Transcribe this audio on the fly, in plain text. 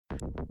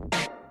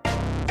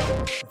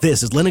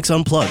This is Linux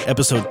Unplugged,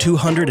 episode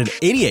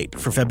 288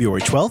 for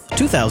February 12th,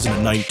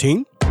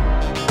 2019.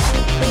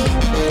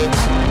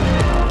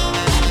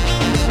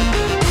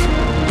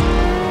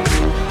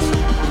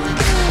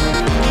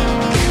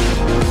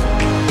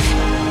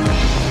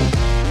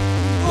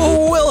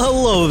 Well,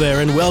 hello there,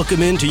 and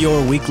welcome into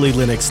your weekly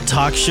Linux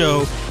talk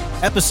show,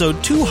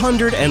 episode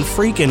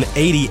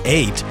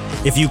 288.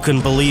 If you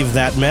can believe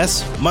that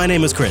mess, my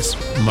name is Chris.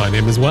 My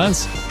name is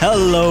Wes.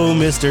 Hello,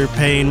 Mr.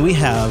 Payne. We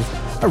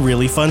have a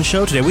really fun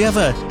show today. We have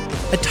a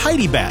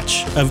tidy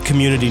batch of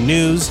community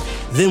news.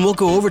 Then we'll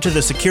go over to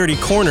the security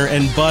corner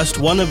and bust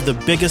one of the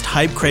biggest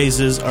hype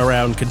crazes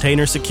around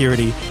container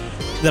security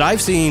that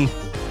I've seen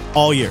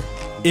all year.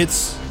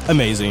 It's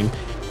amazing.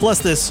 Plus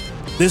this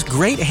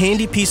great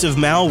handy piece of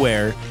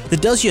malware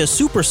that does you a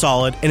super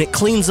solid, and it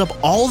cleans up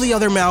all the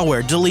other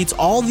malware, deletes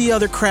all the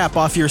other crap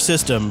off your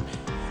system,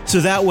 so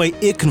that way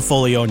it can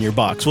fully own your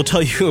box. We'll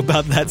tell you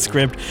about that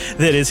script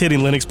that is hitting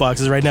Linux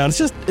boxes right now. It's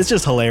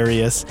just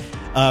hilarious.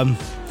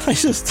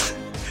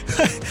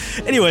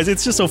 Anyways,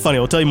 it's just so funny.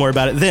 We'll tell you more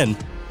about it. Then,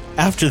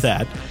 after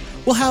that,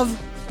 we'll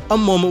have a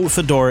moment with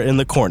Fedora in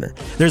the corner.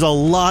 There's a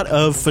lot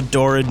of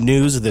Fedora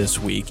news this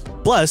week.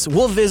 Plus,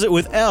 we'll visit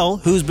with Elle,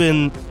 who's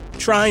been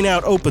trying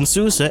out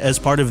OpenSUSE as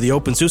part of the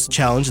OpenSUSE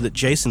challenge that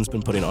Jason's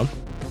been putting on.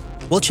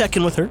 We'll check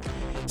in with her,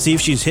 see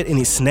if she's hit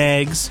any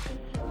snags,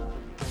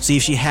 see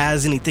if she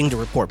has anything to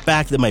report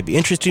back that might be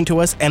interesting to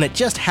us, and it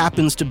just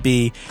happens to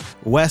be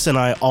Wes and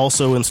I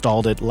also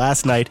installed it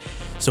last night,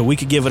 so we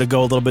could give it a go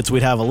a little bit, so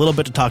we'd have a little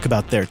bit to talk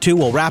about there too.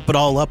 We'll wrap it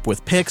all up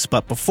with picks,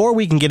 but before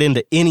we can get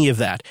into any of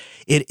that,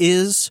 it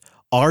is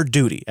our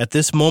duty at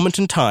this moment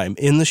in time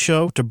in the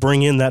show to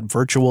bring in that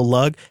virtual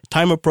lug.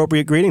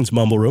 Time-appropriate greetings,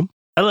 Mumble Room.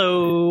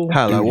 Hello.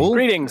 Hello.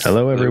 Greetings.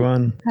 Hello,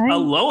 everyone. Hi.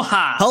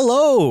 Aloha.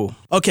 Hello.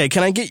 Okay,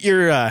 can I get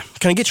your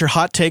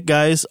hot take,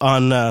 guys,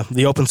 on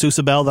the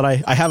OpenSUSE bell that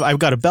I have? I've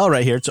got a bell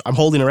right here. I'm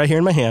holding it right here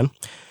in my hand.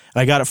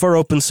 I got it for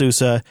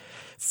OpenSUSE.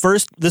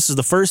 First, this is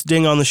the first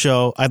ding on the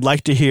show. I'd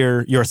like to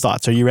hear your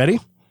thoughts. Are you ready?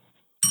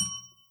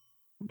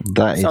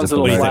 That is Sounds a a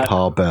little bleeding flat.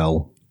 par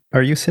bell.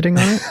 Are you sitting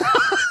on it?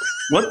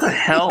 What the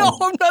hell? No,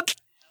 I'm not.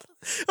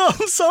 Oh,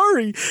 I'm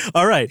sorry.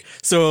 All right,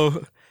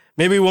 so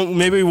maybe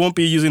we won't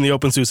be using the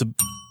OpenSUSE.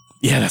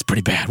 Yeah, that's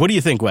pretty bad. What do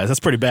you think, Wes?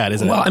 That's pretty bad,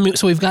 isn't it? Well, I mean,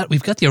 so we've got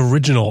the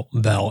original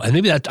bell, and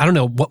maybe that, I don't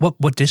know,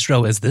 what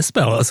distro is this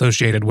bell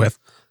associated with?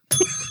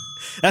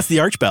 That's the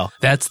Arch Bell.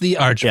 That's the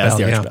Arch Yeah, bell.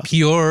 that's the Arch bell.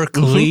 Pure,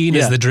 clean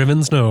yeah. as the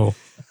driven snow.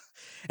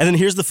 And then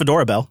here's the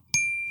Fedora bell.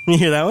 You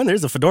hear that one?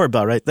 There's the Fedora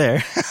bell right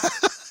there.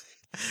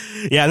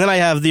 Yeah, and then I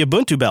have the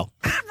Ubuntu bell.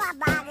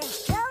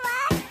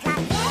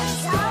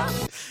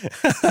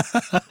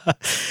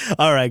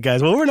 All right,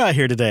 guys. Well, we're not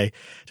here today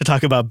to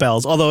talk about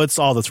bells, although it's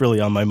all that's really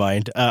on my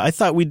mind. I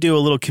thought we'd do a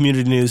little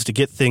community news to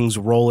get things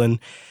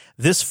rolling.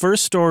 This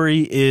first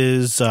story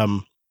is,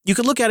 you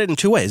could look at it in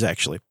two ways,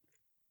 actually.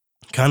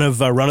 Kind of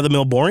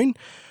run-of-the-mill boring,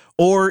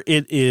 or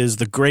it is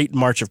the great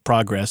march of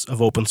progress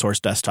of open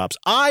source desktops.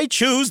 I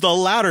choose the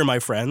latter, my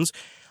friends.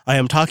 I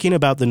am talking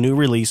about the new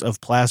release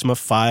of Plasma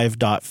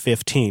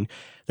 5.15.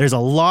 There's a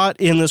lot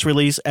in this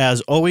release,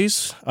 as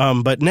always,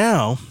 but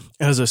now,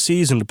 as a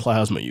seasoned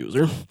Plasma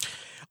user,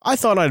 I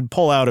thought I'd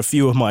pull out a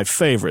few of my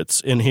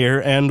favorites in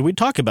here, and we'd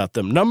talk about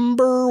them.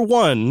 Number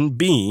one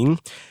being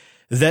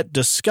that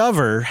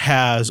Discover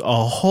has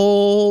a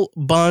whole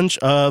bunch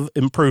of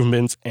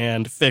improvements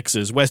and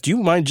fixes. Wes, do you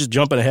mind just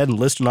jumping ahead and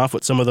listing off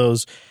what some of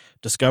those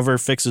Discover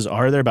fixes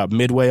are? They're about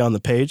midway on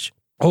the page.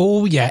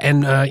 Oh, yeah,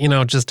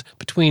 and, just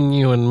between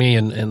you and me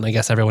and I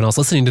guess everyone else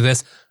listening to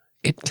this,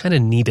 it kind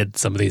of needed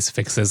some of these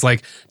fixes.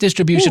 Like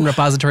distribution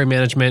repository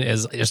management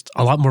is just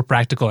a lot more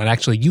practical and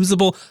actually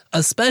usable,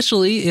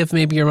 especially if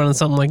maybe you're running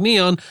something like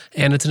Neon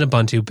and it's an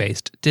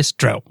Ubuntu-based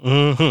distro.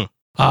 Mm-hmm.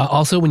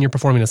 Also, when you're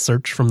performing a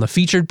search from the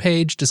featured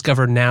page,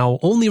 Discover now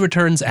only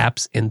returns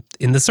apps in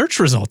the search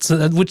results,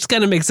 which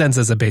kind of makes sense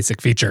as a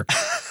basic feature.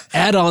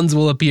 Add-ons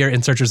will appear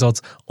in search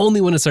results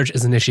only when a search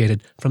is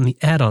initiated from the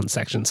add-on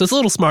section. So it's a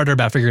little smarter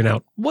about figuring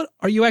out what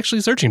are you actually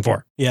searching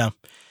for. Yeah,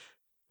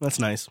 that's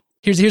nice.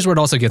 Here's where it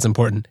also gets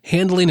important.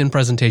 Handling and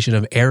presentation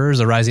of errors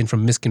arising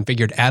from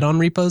misconfigured add-on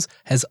repos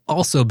has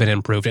also been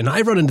improved. And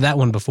I've run into that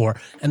one before.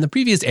 And the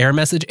previous error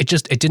message,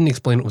 it didn't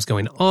explain what was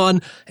going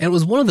on. And it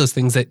was one of those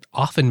things that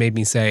often made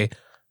me say,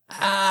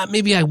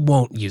 maybe I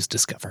won't use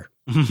Discover.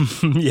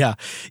 Yeah.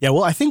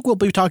 Well, I think we'll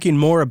be talking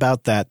more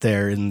about that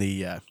there in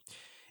the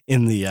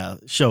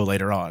show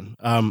later on.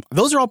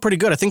 Those are all pretty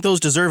good. I think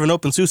those deserve an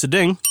OpenSUSE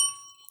ding.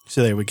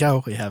 So there we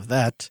go. We have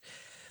that.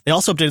 They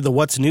also updated the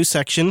What's New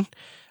section.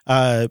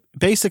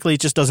 Basically,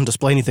 it just doesn't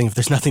display anything if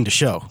there's nothing to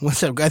show.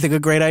 Which I think a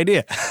great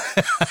idea.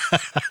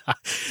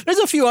 There's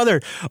a few other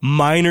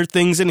minor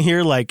things in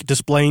here, like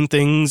displaying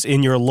things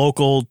in your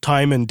local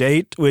time and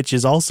date, which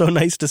is also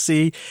nice to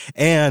see,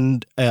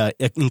 and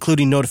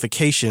including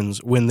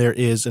notifications when there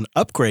is an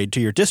upgrade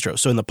to your distro.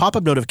 So in the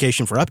pop-up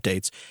notification for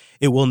updates,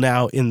 it will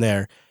now in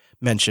there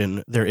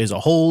mention there is a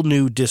whole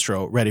new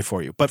distro ready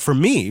for you. But for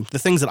me, the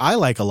things that I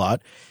like a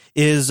lot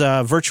is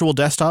virtual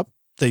desktop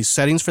the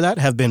settings for that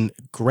have been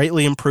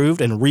greatly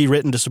improved and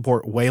rewritten to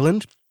support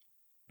Wayland.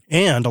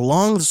 And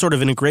along the sort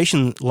of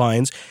integration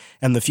lines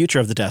and the future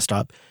of the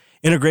desktop,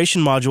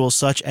 integration modules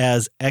such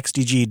as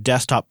XDG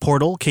Desktop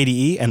Portal,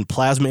 KDE, and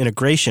Plasma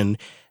Integration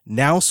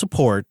now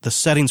support the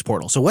settings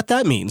portal. So what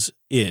that means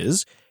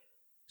is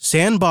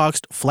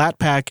sandboxed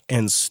Flatpak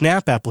and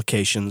Snap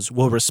applications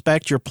will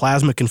respect your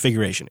Plasma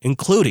configuration,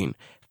 including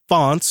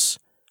fonts,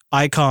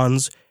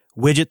 icons,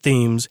 widget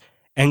themes,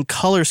 and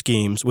color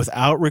schemes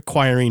without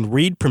requiring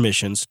read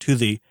permissions to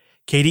the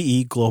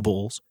KDE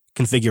Global's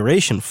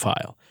configuration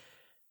file.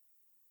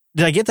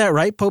 Did I get that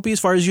right, Popey, as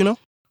far as you know?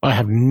 I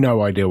have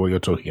no idea what you're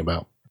talking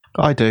about.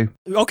 I do.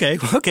 Okay,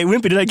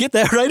 Wimpy, did I get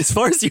that right as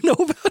far as you know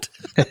about?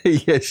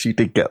 Yes, you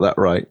did get that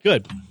right.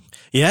 Good.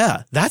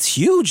 Yeah, that's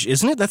huge,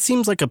 isn't it? That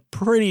seems like a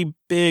pretty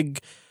big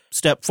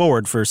step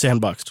forward for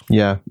Sandboxed.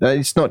 Yeah,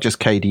 it's not just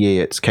KDE,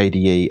 it's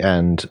KDE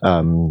and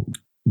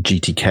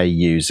GTK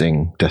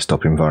using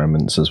desktop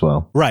environments as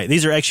well. Right.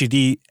 These are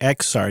XDG,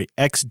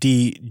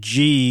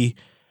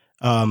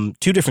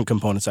 two different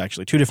components,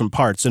 actually, two different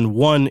parts. And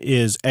one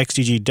is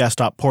XDG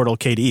Desktop Portal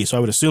KDE. So I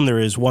would assume there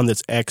is one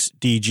that's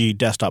XDG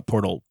Desktop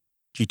Portal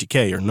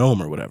GTK or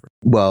GNOME or whatever.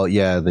 Well,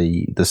 yeah,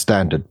 the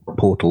standard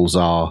portals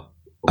are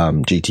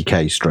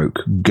GTK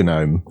stroke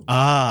GNOME.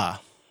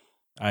 Ah,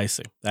 I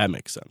see. That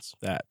makes sense.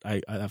 That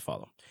I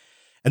follow.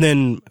 And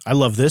then I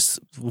love this.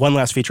 One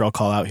last feature I'll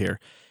call out here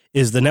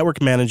is the network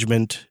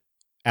management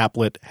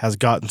applet has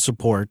gotten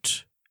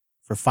support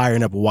for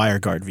firing up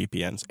WireGuard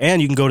VPNs.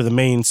 And you can go to the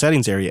main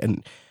settings area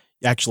and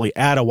actually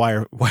add a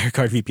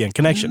WireGuard VPN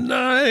connection.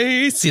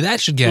 Nice. See,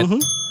 that should get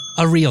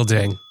a real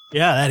ding.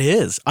 Yeah, that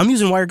is. I'm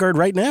using WireGuard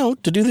right now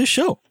to do this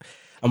show.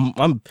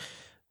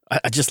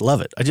 I just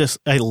love it.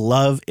 I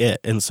love it.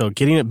 And so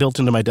getting it built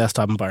into my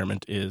desktop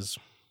environment is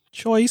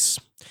choice.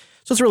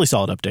 So it's a really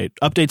solid update.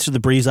 Updates to the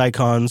Breeze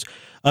icons,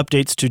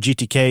 updates to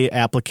GTK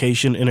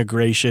application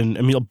integration.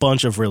 I mean, a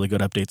bunch of really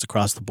good updates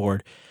across the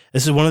board.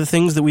 This is one of the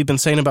things that we've been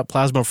saying about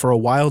Plasma for a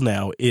while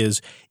now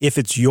is if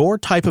it's your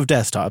type of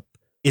desktop,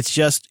 it's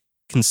just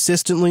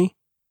consistently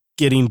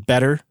getting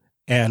better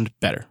and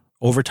better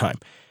over time.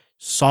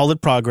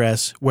 Solid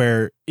progress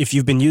where if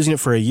you've been using it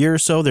for a year or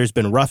so, there's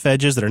been rough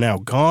edges that are now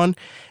gone,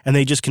 and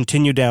they just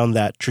continue down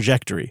that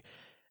trajectory.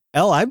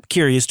 Elle, I'm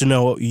curious to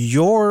know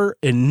your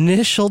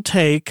initial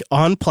take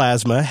on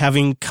Plasma,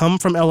 having come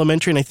from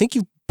elementary, and I think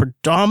you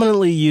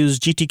predominantly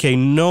used GTK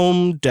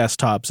GNOME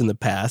desktops in the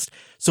past.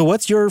 So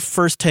what's your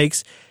first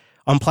takes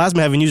on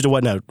Plasma, having used it,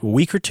 what now, a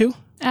week or two?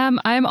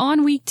 I'm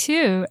on week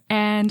 2,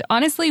 and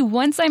honestly,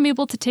 once I'm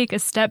able to take a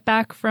step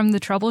back from the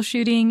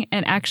troubleshooting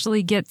and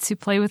actually get to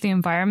play with the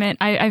environment,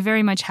 I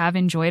very much have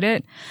enjoyed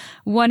it.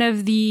 One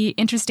of the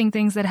interesting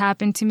things that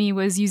happened to me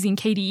was using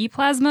KDE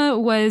Plasma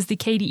was the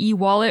KDE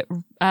wallet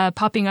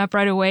popping up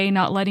right away,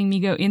 not letting me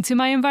go into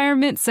my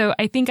environment. So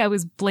I think I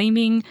was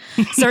blaming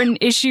certain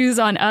issues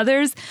on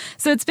others.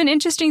 So it's been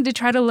interesting to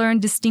try to learn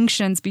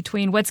distinctions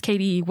between what's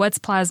KDE, what's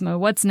Plasma,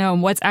 what's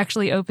GNOME, what's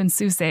actually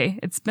OpenSUSE.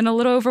 It's been a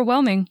little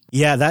overwhelming.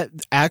 Yeah, that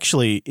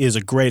actually is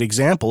a great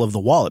example of the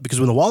wallet, because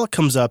when the wallet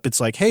comes up,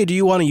 it's like, hey, do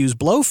you want to use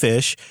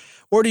Blowfish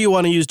or do you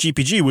want to use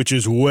GPG, which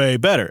is way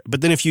better?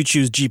 But then if you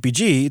choose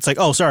GPG, it's like,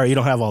 oh, sorry, you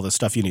don't have all this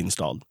stuff you need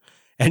installed.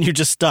 And you're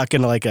just stuck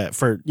in like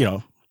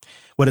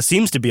what it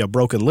seems to be a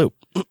broken loop.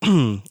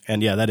 And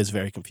yeah, that is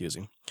very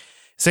confusing.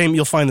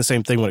 You'll find the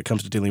same thing when it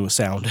comes to dealing with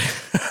sound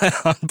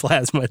on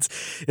Plasma.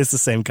 It's the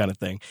same kind of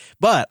thing.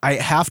 But I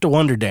have to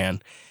wonder,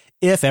 Dan,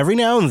 if every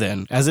now and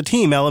then, as a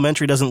team,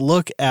 Elementary doesn't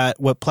look at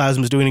what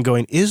Plasma is doing and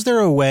going, is there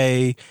a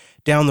way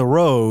down the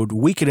road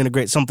we could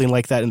integrate something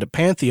like that into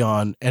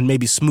Pantheon and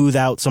maybe smooth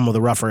out some of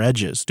the rougher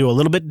edges, do a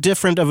little bit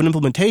different of an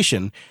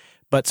implementation,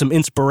 but some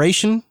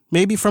inspiration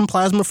maybe from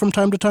Plasma from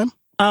time to time?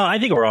 I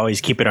think we're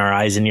always keeping our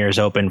eyes and ears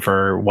open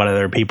for what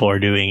other people are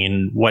doing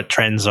and what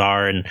trends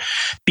are and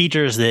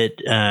features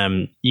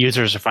that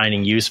users are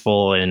finding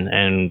useful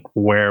and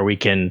where we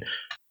can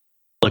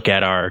look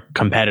at our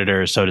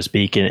competitors, so to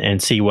speak,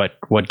 and see what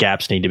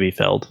gaps need to be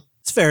filled.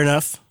 It's fair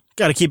enough.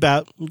 Got to keep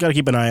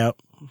an eye out.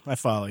 I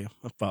follow you.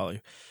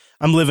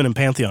 I'm living in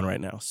Pantheon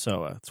right now,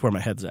 so it's where my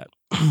head's at.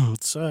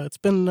 It's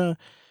been...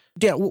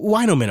 Dan,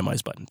 why no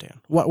minimize button,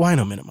 Dan? Why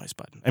no minimize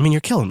button? I mean,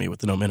 you're killing me with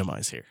the no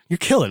minimize here. You're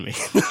killing me.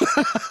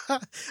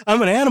 I'm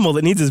an animal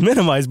that needs his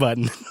minimize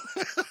button.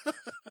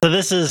 So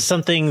this is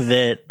something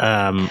that,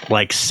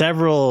 like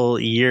several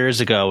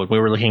years ago, when we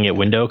were looking at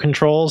window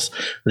controls,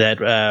 that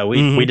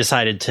we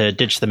decided to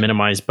ditch the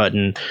minimize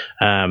button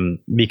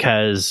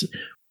because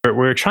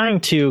we're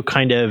trying to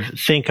kind of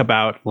think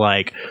about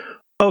like,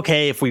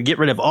 okay, if we get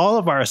rid of all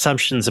of our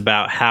assumptions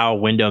about how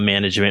window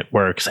management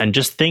works and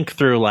just think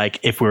through, like,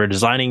 if we were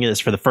designing this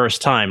for the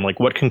first time, like,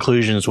 what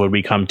conclusions would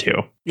we come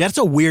to? Yeah, it's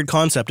a weird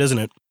concept, isn't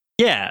it?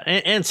 Yeah,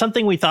 and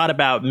something we thought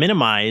about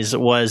minimize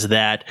was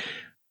that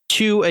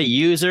to a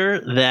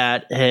user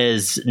that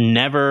has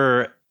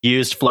never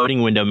used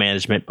floating window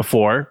management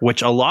before,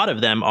 which a lot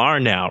of them are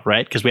now,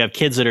 right? Because we have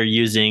kids that are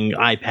using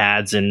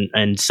iPads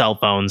and cell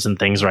phones and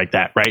things like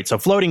that, right? So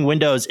floating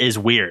windows is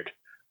weird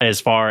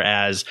as far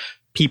as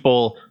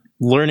people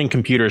learning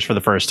computers for the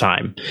first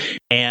time.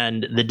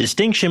 And the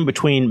distinction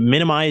between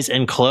minimize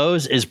and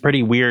close is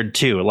pretty weird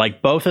too.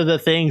 Like both of the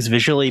things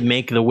visually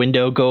make the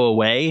window go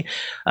away.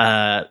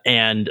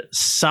 And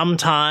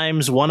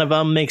sometimes one of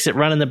them makes it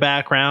run in the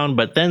background,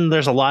 but then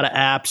there's a lot of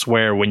apps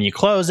where when you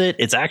close it,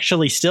 it's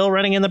actually still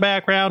running in the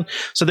background.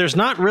 So there's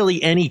not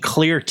really any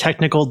clear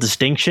technical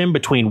distinction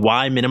between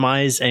why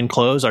minimize and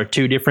close are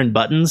two different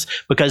buttons,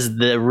 because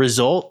the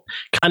result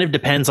kind of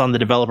depends on the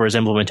developer's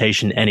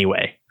implementation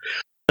anyway.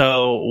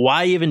 So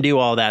why even do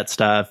all that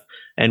stuff?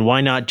 And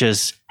why not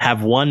just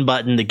have one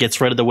button that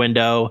gets rid of the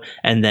window,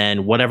 and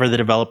then whatever the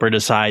developer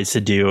decides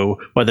to do,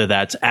 whether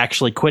that's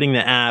actually quitting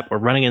the app or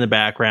running in the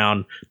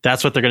background,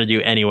 that's what they're going to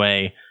do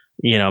anyway.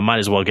 Might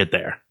as well get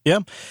there. Yeah.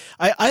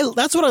 I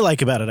that's what I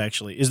like about it,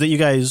 actually, is that you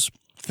guys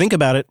think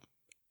about it,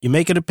 you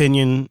make an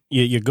opinion,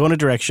 you go in a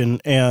direction,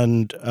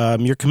 and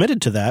you're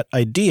committed to that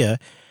idea,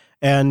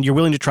 and you're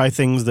willing to try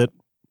things that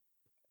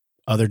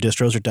other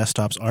distros or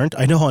desktops aren't.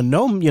 I know on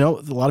GNOME,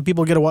 a lot of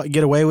people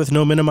get away with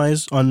no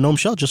minimize on GNOME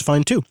Shell just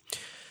fine too.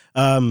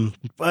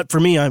 But for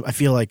me, I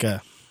feel like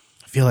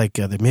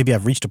that maybe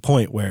I've reached a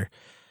point where,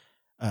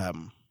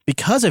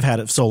 because I've had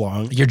it so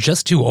long, You're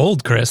just too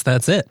old, Chris.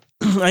 That's it.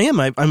 I am.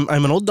 I'm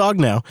an old dog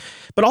now,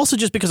 but also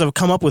just because I've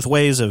come up with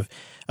ways of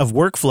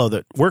workflow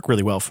that work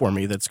really well for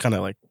me. That's kind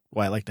of like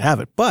why I like to have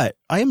it. But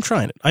I am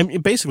trying it. I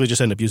basically just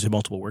end up using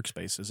multiple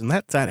workspaces, and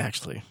that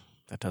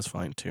does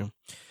fine too.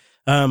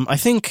 I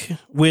think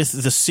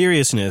with the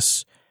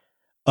seriousness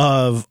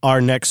of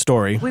our next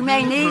story, we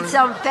may need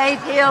some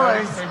faith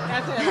healers.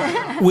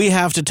 We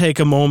have to take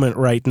a moment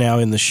right now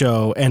in the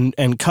show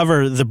and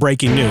cover the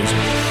breaking news.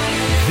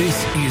 This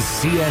is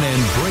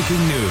CNN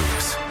Breaking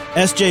News.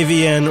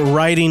 SJVN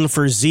writing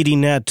for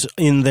ZDNet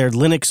in their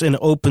Linux and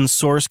open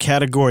source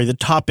category, the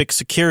topic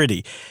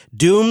security.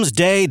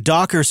 Doomsday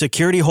Docker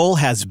security hole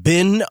has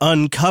been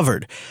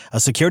uncovered. A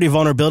security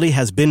vulnerability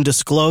has been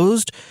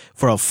disclosed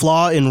for a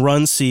flaw in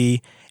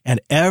runc,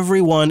 and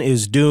everyone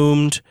is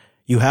doomed.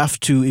 You have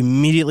to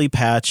immediately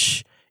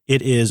patch.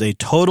 It is a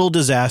total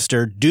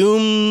disaster.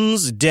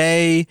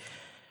 Doomsday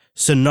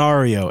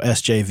scenario,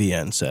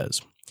 SJVN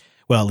says.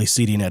 Well, at least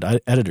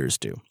ZDNet editors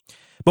do.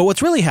 But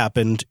what's really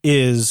happened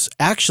is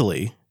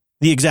actually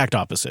the exact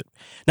opposite.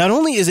 Not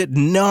only is it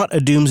not a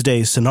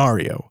doomsday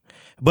scenario,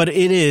 but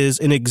it is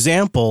an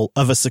example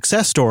of a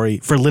success story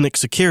for Linux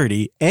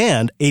security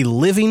and a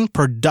living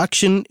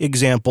production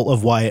example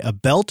of why a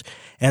belt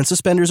and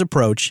suspenders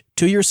approach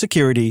to your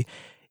security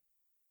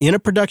in a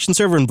production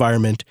server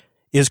environment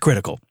is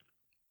critical.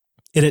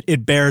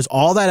 It bears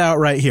all that out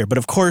right here. But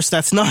of course,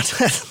 that's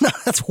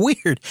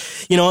weird.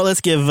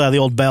 Let's give the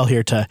old bell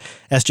here to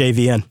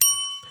SJVN.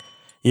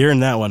 You're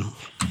in that one.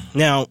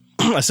 Now,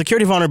 a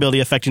security vulnerability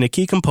affecting a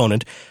key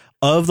component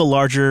of the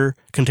larger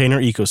container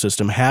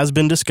ecosystem has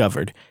been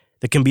discovered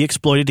that can be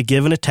exploited to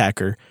give an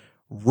attacker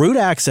root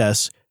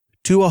access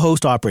to a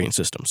host operating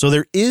system. So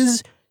there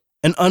is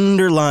an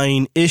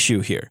underlying issue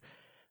here.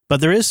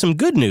 But there is some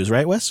good news,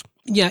 right, Wes?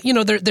 Yeah,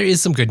 there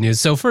is some good news.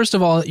 So first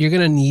of all, you're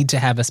going to need to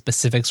have a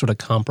specific sort of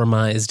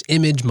compromised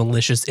image,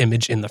 malicious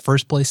image in the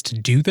first place to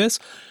do this.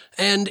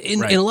 And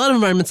in a lot of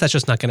environments, that's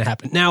just not going to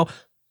happen. Now,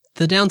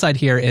 the downside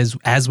here is,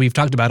 as we've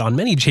talked about on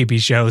many JP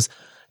shows,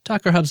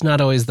 Docker Hub's not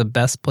always the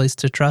best place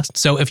to trust.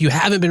 So if you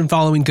haven't been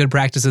following good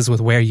practices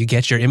with where you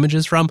get your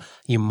images from,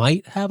 you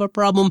might have a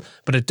problem,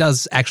 but it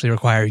does actually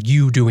require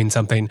you doing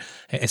something.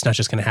 It's not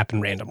just going to happen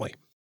randomly.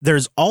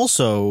 There's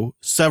also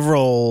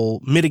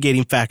several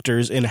mitigating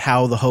factors in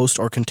how the host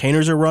or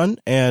containers are run,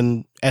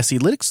 and SE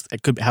Linux,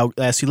 how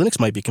SE Linux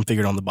might be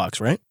configured on the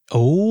box, right?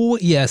 Oh,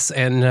 yes.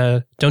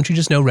 And don't you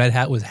just know Red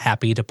Hat was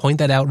happy to point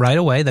that out right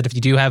away, that if you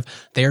do have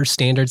their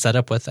standard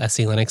setup with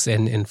SE Linux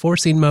in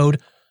enforcing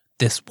mode,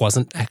 this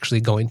wasn't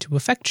actually going to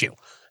affect you.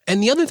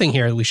 And the other thing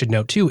here we should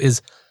note too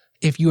is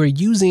if you are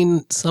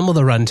using some of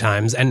the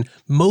runtimes, and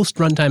most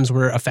runtimes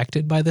were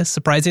affected by this,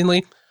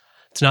 surprisingly.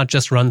 It's not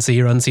just runc.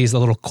 Runc is the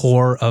little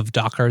core of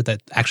Docker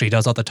that actually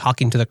does all the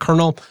talking to the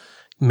kernel,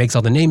 makes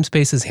all the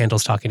namespaces,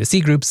 handles talking to C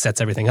groups, sets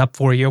everything up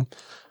for you.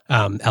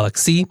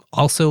 LXC,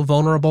 also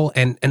vulnerable.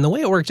 And the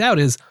way it worked out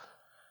is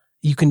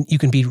you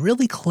can be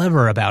really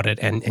clever about it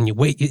and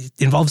it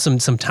involves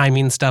some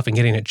timing stuff and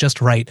getting it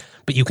just right.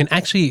 But you can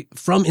actually,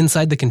 from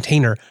inside the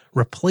container,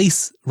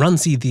 replace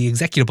runc, the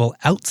executable,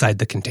 outside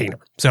the container.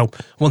 So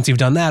once you've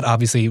done that,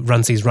 obviously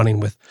runc is running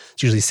with,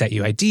 it's usually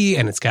setuid,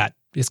 and it's got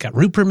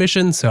root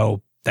permission,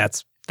 so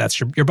that's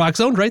your box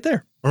owned right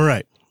there. All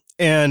right.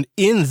 And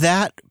in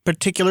that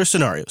particular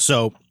scenario,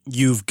 so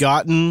you've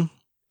gotten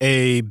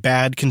a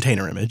bad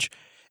container image,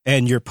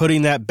 and you're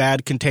putting that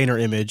bad container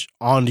image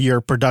onto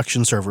your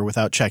production server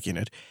without checking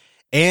it,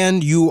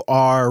 and you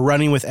are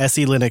running with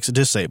SE Linux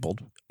disabled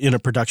in a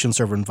production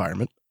server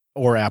environment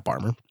or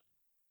AppArmor,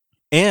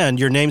 and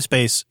your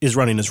namespace is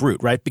running as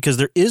root, right? Because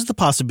there is the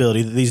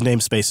possibility that these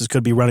namespaces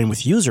could be running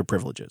with user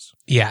privileges.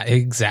 Yeah,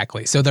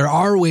 exactly. So there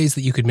are ways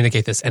that you could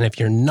mitigate this. And if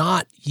you're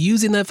not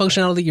using that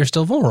functionality, you're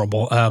still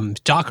vulnerable.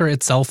 Docker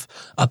itself,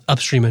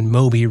 upstream and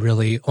Moby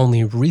really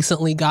only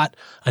recently got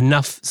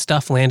enough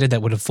stuff landed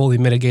that would have fully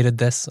mitigated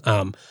this.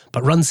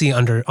 But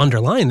runc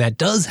underline that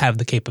does have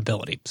the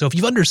capability. So if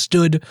you've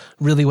understood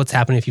really what's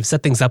happening, if you've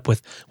set things up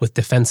with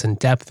defense and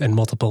depth and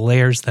multiple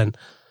layers, then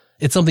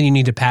it's something you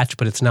need to patch,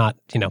 but it's not,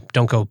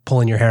 don't go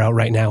pulling your hair out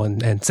right now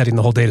and setting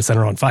the whole data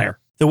center on fire.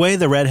 The way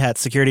the Red Hat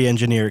security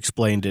engineer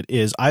explained it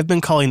is, I've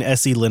been calling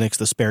SE Linux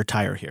the spare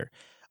tire here.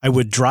 I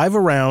would drive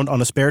around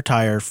on a spare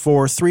tire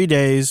for 3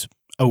 days,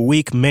 a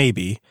week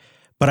maybe,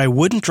 but I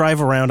wouldn't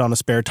drive around on a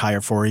spare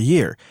tire for a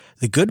year.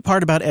 The good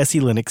part about SE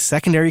Linux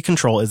secondary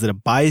control is that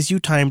it buys you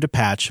time to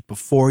patch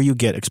before you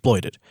get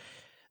exploited.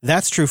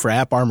 That's true for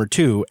AppArmor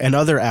too, and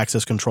other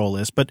access control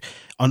lists. But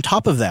on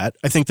top of that,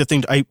 I think the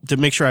thing to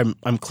make sure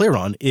I'm clear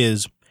on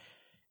is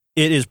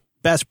it is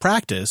best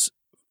practice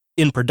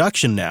in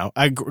production now.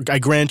 I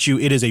grant you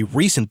it is a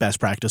recent best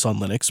practice on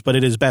Linux, but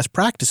it is best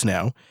practice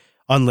now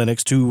on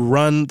Linux to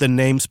run the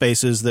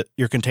namespaces that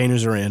your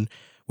containers are in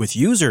with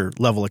user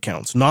level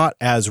accounts, not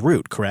as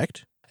root,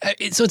 correct?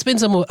 So it's been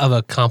somewhat of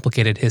a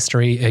complicated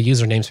history.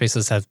 User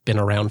namespaces have been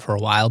around for a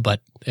while,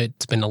 but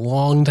it's been a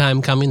long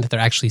time coming that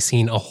they're actually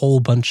seeing a whole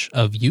bunch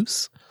of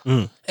use.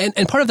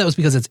 And part of that was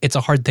because it's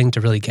a hard thing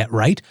to really get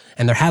right.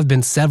 And there have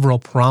been several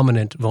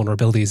prominent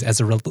vulnerabilities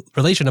as a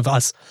relation of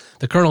us,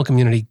 the kernel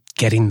community,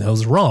 getting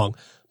those wrong.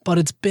 But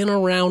it's been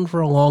around for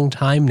a long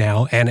time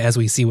now. And as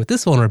we see with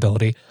this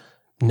vulnerability,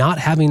 not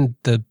having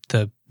the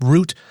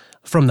root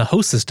from the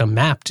host system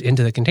mapped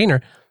into the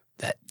container,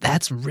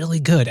 that's really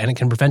good, and it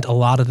can prevent a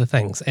lot of the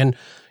things. And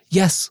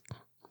yes,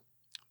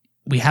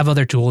 we have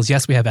other tools.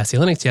 Yes, we have SE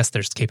Linux. Yes,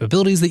 there's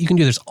capabilities that you can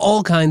do. There's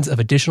all kinds of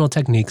additional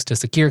techniques to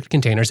secure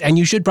containers, and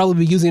you should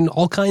probably be using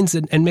all kinds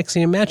and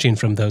mixing and matching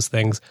from those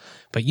things.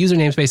 But user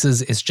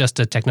namespaces is just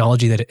a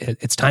technology that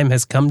its time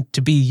has come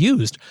to be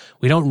used.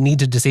 We don't need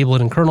to disable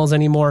it in kernels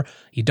anymore.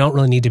 You don't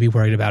really need to be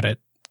worried about it.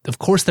 Of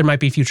course, there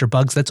might be future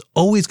bugs. That's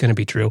always going to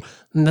be true.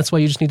 And that's why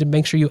you just need to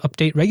make sure you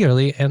update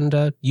regularly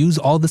and use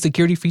all the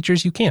security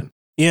features you can.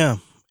 Yeah.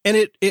 And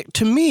it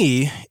to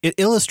me, it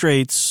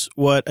illustrates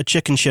what a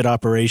chicken shit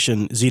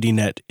operation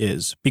ZDNet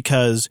is,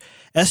 because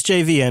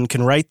SJVN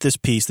can write this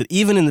piece that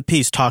even in the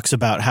piece talks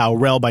about how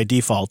RHEL by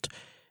default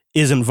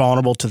isn't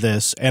vulnerable to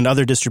this, and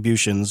other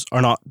distributions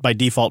are not by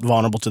default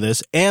vulnerable to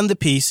this. And the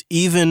piece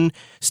even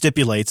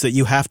stipulates that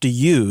you have to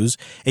use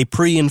a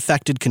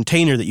pre-infected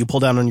container that you pull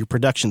down on your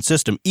production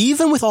system.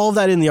 Even with all of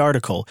that in the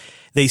article,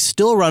 they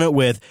still run it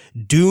with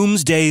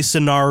doomsday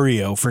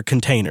scenario for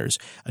containers,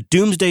 a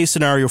doomsday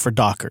scenario for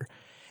Docker.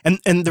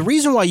 And the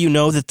reason why you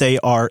know that they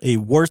are a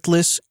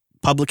worthless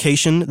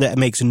publication that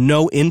makes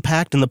no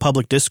impact in the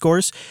public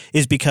discourse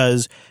is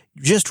because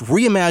just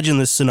reimagine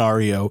this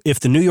scenario if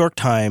the New York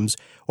Times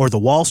or the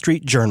Wall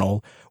Street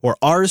Journal or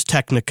Ars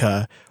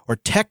Technica or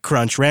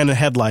TechCrunch ran a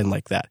headline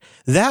like that.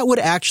 That would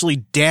actually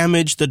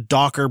damage the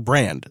Docker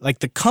brand. Like,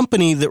 the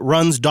company that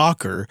runs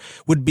Docker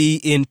would be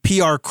in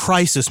PR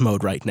crisis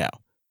mode right now.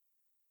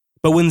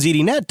 But when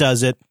ZDNet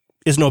does it,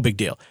 it's no big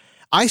deal.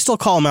 I still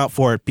call them out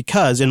for it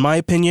because, in my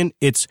opinion,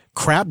 it's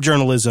crap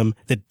journalism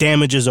that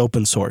damages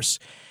open source.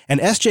 And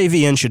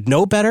SJVN should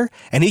know better,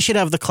 and he should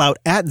have the clout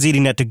at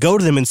ZDNet to go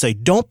to them and say,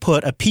 don't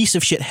put a piece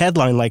of shit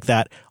headline like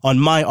that on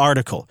my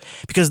article.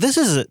 Because this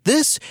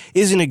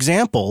is an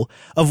example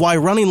of why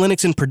running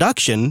Linux in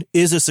production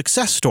is a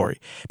success story.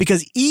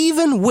 Because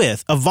even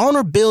with a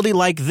vulnerability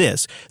like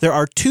this, there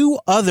are two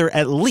other,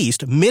 at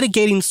least,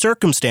 mitigating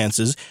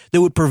circumstances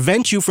that would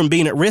prevent you from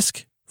being at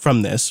risk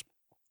from this.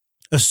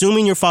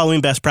 Assuming you're following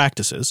best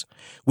practices,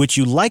 which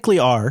you likely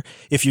are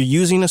if you're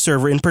using a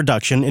server in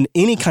production in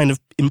any kind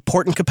of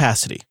important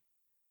capacity.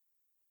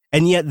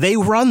 And yet they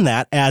run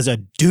that as a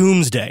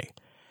doomsday.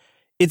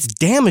 It's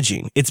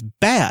damaging. It's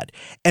bad.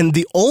 And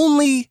the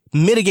only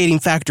mitigating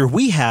factor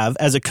we have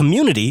as a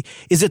community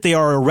is that they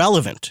are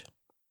irrelevant.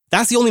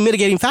 That's the only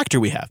mitigating factor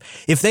we have.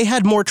 If they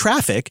had more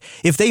traffic,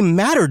 if they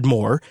mattered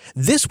more,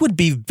 this would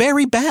be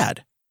very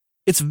bad.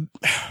 It's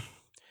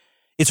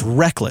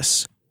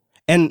reckless.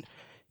 And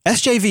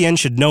SJVN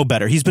should know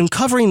better. He's been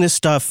covering this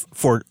stuff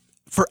for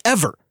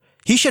forever.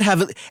 He should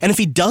have it. And if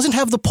he doesn't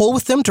have the pull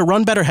with them to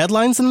run better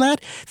headlines than that,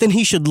 then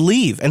he should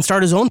leave and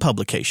start his own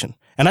publication.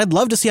 And I'd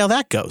love to see how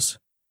that goes.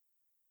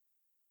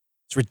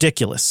 It's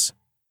ridiculous.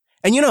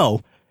 And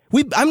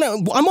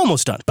I'm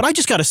almost done, but I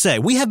just got to say,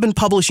 we have been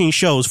publishing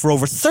shows for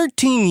over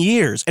 13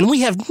 years, and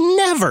we have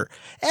never,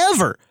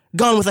 ever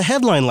gone with a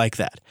headline like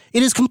that.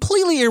 It is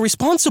completely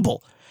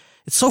irresponsible.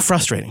 It's so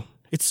frustrating.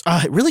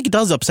 It really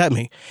does upset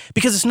me,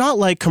 because it's not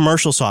like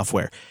commercial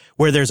software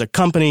where there's a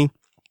company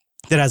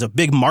that has a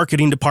big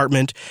marketing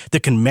department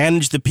that can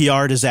manage the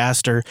PR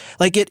disaster.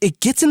 Like,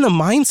 it gets in the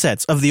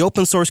mindsets of the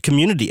open source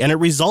community, and it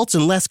results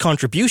in less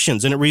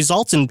contributions, and it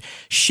results in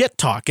shit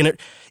talk, and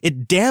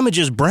it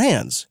damages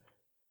brands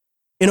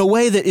in a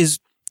way that is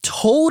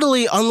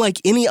totally unlike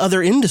any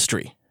other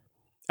industry.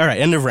 All right,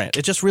 end of rant.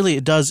 It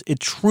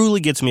truly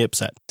gets me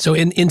upset. So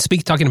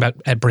talking about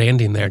at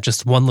branding there,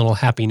 just one little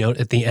happy note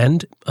at the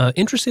end.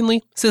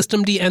 Interestingly,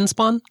 systemd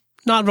nspawn,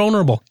 not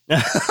vulnerable.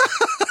 That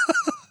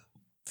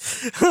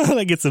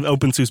gets an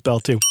OpenSUSE bell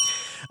too.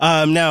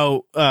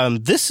 Now,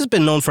 this has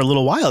been known for a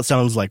little while, it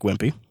sounds like,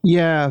 Wimpy.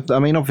 Yeah, I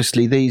mean,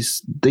 obviously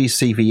these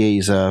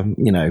CVEs are,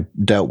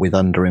 dealt with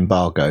under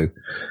embargo.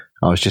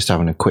 I was just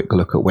having a quick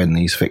look at when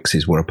these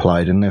fixes were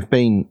applied, and they've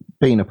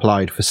been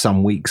applied for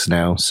some weeks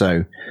now.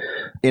 So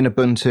in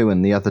Ubuntu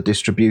and the other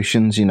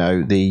distributions,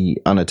 the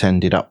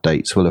unattended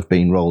updates will have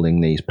been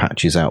rolling these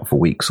patches out for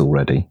weeks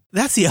already.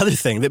 That's the other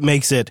thing that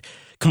makes it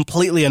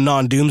completely a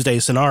non-doomsday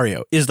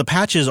scenario, is the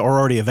patches are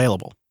already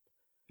available.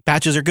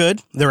 Patches are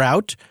good. They're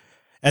out.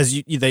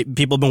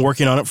 People have been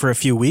working on it for a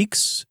few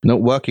weeks.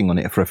 Not working on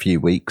it for a few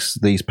weeks.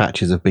 These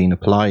patches have been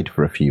applied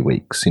for a few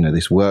weeks.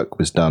 This work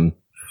was done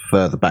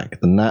further back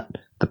than that.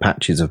 The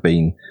patches have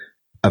been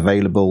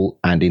available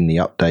and in the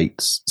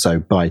updates. So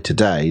by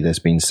today, there's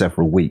been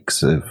several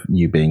weeks of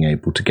you being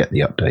able to get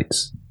the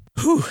updates.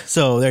 Whew.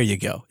 So there you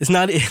go. It's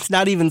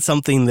not even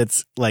something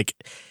that's like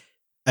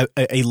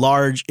a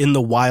large in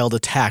the wild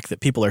attack that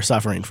people are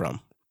suffering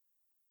from.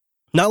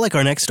 Not like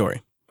our next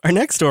story. Our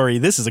next story,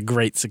 this is a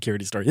great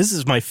security story. This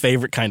is my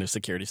favorite kind of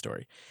security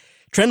story.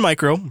 Trend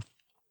Micro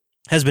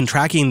has been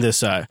tracking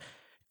this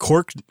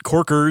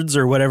Corkerds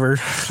or whatever.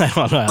 I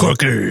don't know.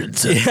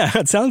 Corkerds. Yeah,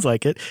 it sounds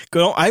like it.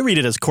 I read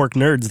it as Cork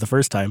Nerds the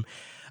first time.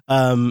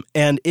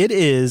 And it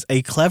is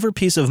a clever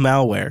piece of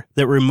malware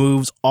that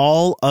removes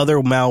all other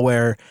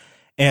malware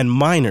and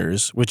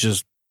miners, which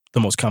is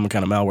the most common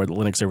kind of malware that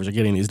Linux servers are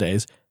getting these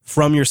days,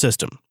 from your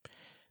system.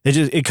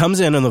 It comes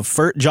in and the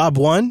first job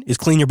one is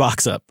clean your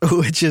box up,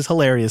 which is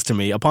hilarious to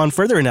me. Upon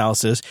further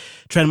analysis,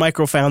 Trend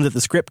Micro found that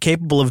the script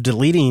capable of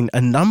deleting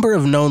a number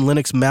of known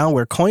Linux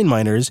malware coin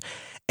miners,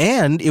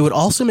 and it would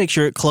also make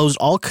sure it closed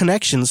all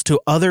connections to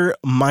other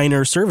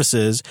miner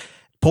services,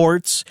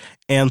 ports,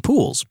 and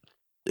pools.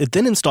 It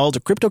then installs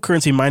a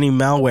cryptocurrency mining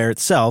malware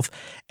itself,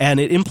 and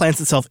it implants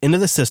itself into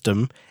the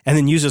system, and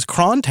then uses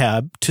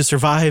crontab to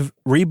survive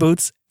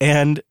reboots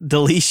and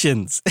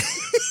deletions.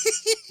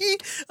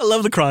 I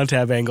love the cron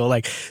tab angle.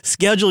 Like,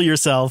 schedule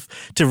yourself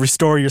to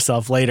restore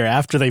yourself later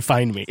after they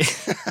find me.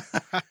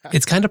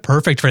 It's kind of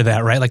perfect for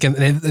that, right? Like, and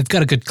they've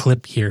got a good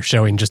clip here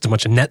showing just a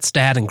bunch of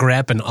netstat and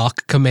grep and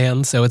awk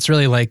commands. So it's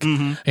really like,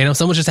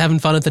 someone's just having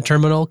fun at the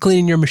terminal,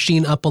 cleaning your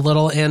machine up a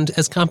little, and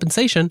as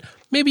compensation,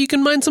 maybe you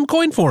can mine some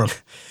coin for them.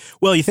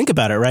 Well, you think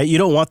about it, right? You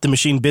don't want the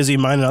machine busy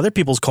mining other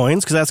people's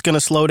coins because that's going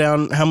to slow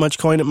down how much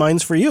coin it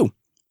mines for you.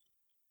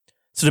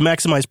 So to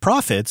maximize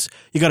profits,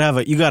 you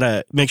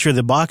gotta make sure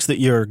the box that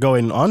you're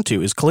going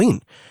onto is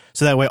clean.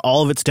 So that way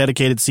all of its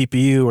dedicated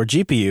CPU or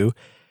GPU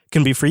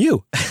can be for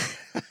you.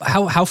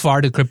 How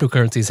far do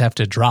cryptocurrencies have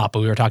to drop?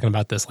 We were talking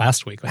about this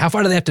last week. How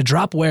far do they have to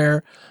drop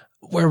where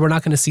we're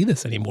not going to see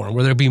this anymore,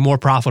 where there'll be more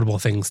profitable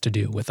things to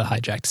do with a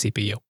hijacked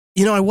CPU?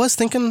 I was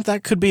thinking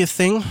that could be a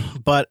thing,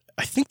 but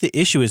I think the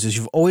issue is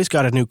you've always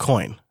got a new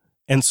coin.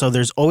 And so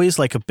there's always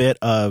like a bit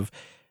of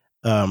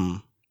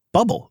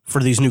bubble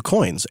for these new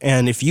coins.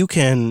 And if you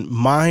can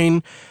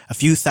mine a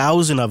few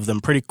thousand of them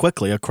pretty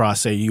quickly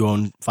across, say, you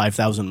own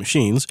 5,000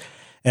 machines,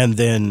 and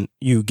then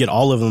you get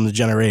all of them to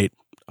generate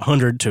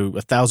 100 to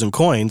 1,000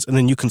 coins, and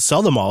then you can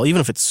sell them all,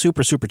 even if it's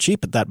super, super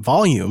cheap at that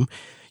volume,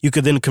 you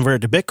could then convert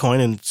it to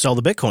Bitcoin and sell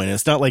the Bitcoin. And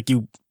it's not like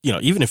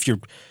even if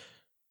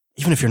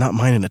you're not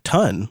mining a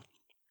ton,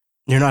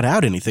 you're not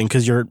out anything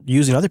because you're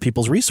using other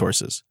people's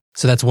resources.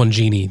 So that's one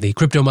genie. The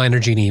crypto miner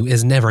genie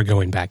is never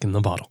going back in the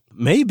bottle.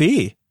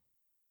 Maybe.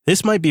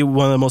 This might be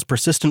one of the most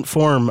persistent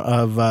form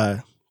of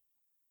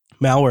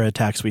malware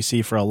attacks we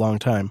see for a long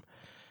time.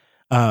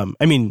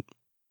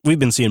 We've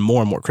been seeing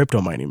more and more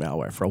crypto mining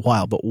malware for a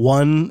while, but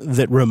one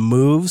that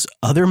removes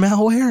other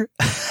malware,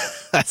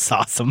 that's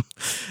awesome.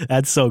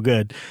 That's so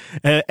good.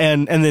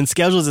 And then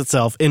schedules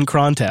itself in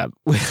crontab.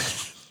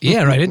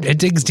 Yeah, right. It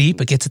digs deep.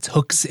 It gets its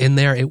hooks in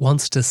there. It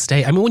wants to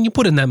stay. I mean, when you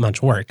put in that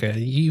much work,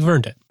 you've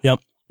earned it.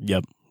 Yep.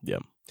 All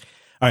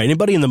right.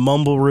 Anybody in the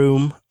mumble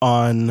room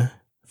on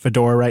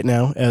Fedora right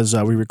now as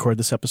we record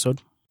this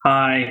episode?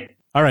 Hi.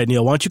 All right,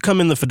 Neil, why don't you come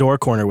in the Fedora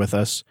corner with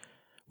us?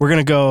 We're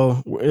gonna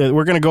go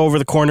over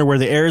the corner where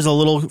the air is a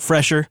little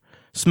fresher,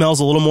 smells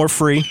a little more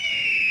free.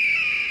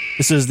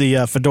 This is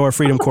the Fedora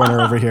Freedom Corner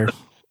over here,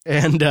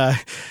 and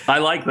I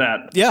like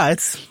that. Yeah,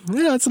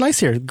 it's nice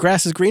here.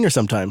 Grass is greener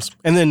sometimes,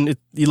 and then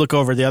you look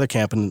over at the other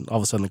camp, and all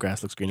of a sudden the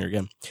grass looks greener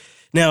again.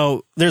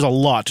 Now, there's a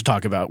lot to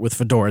talk about with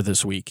Fedora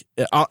this week.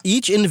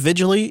 Each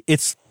individually,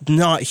 it's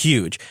not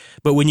huge.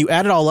 But when you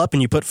add it all up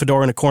and you put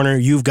Fedora in a corner,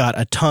 you've got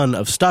a ton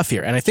of stuff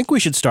here. And I think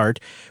we should start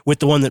with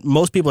the one that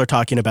most people are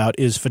talking about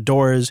is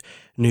Fedora's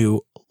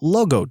new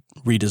logo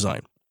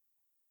redesign.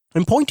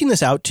 I'm pointing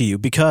this out to you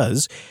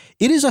because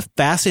it is a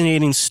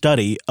fascinating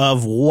study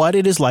of what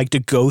it is like to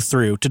go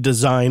through to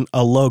design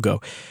a logo,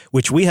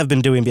 which we have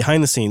been doing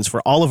behind the scenes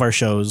for all of our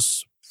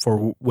shows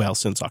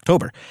since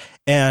October.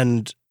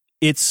 And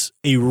it's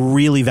a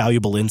really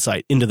valuable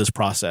insight into this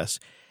process.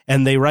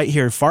 And they write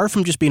here, far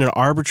from just being an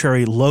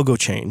arbitrary logo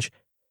change,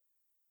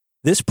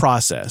 This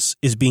process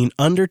is being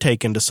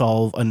undertaken to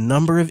solve a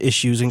number of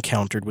issues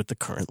encountered with the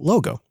current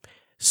logo.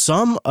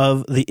 Some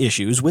of the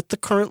issues with the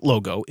current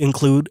logo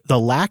include the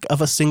lack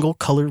of a single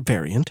color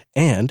variant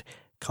and,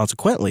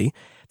 consequently,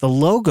 the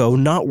logo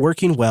not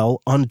working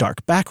well on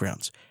dark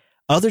backgrounds.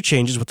 Other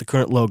changes with the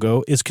current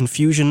logo is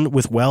confusion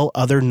with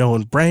other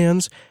known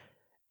brands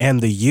and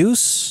the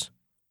use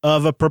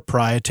of a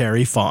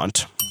proprietary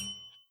font.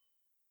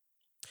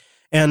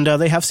 And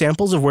they have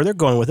samples of where they're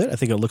going with it. I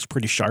think it looks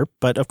pretty sharp,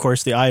 but of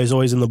course the eye is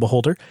always in the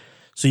beholder,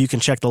 so you can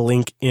check the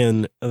link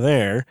in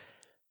there.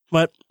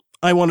 But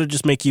I want to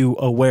just make you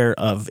aware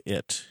of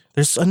it.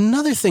 There's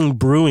another thing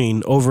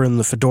brewing over in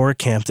the Fedora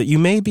camp that you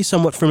may be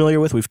somewhat familiar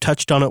with. We've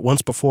touched on it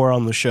once before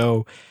on the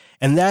show,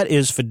 and that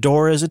is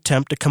Fedora's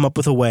attempt to come up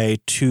with a way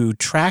to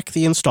track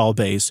the install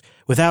base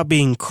without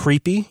being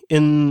creepy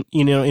in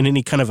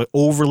any kind of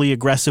overly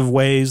aggressive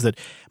ways that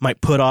might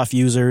put off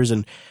users.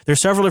 And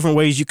there's several different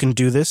ways you can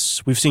do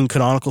this. We've seen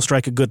Canonical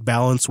strike a good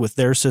balance with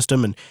their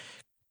system, and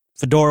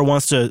Fedora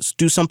wants to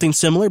do something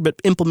similar,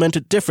 but implement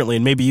it differently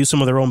and maybe use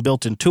some of their own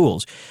built-in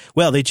tools.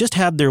 Well, they just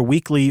had their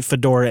weekly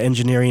Fedora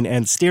Engineering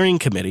and Steering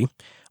Committee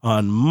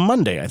on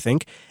Monday, I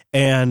think,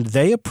 and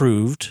they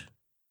approved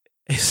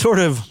a sort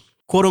of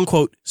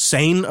quote-unquote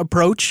sane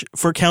approach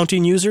for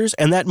counting users,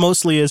 and that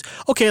mostly is,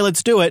 okay,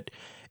 let's do it,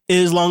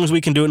 as long as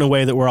we can do it in a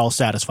way that we're all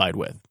satisfied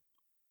with.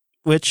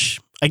 Which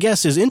I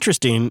guess is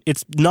interesting.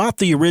 It's not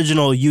the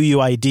original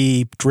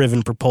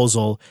UUID-driven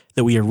proposal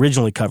that we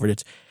originally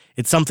covered.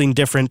 It's something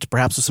different,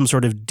 perhaps with some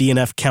sort of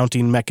DNF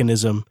counting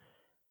mechanism.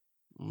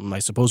 I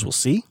suppose we'll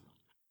see.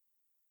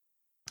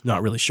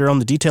 Not really sure on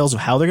the details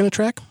of how they're going to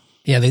track.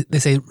 Yeah, they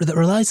say that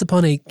relies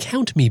upon a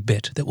count me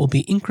bit that will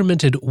be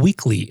incremented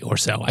weekly or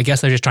so. I guess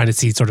they're just trying to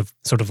see sort of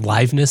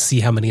liveness,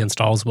 see how many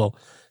installs will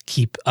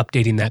keep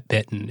updating that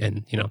bit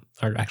and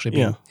are actually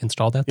being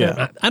installed out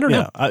there. I don't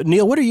know.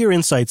 Neil, what are your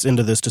insights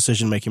into this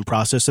decision-making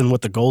process and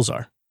what the goals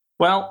are?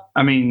 Well,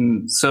 I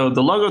mean, so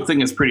the logo thing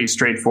is pretty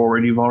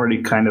straightforward. You've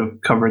already kind of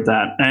covered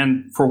that.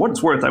 And for what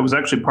it's worth, I was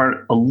actually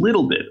a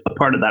little bit a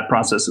part of that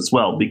process as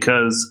well,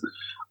 because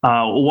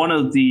one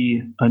of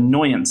the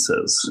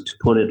annoyances, to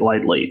put it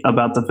lightly,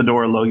 about the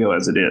Fedora logo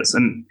as it is,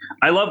 and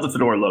I love the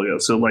Fedora logo,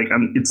 so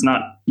it's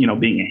not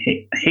being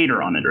a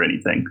hater on it or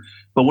anything,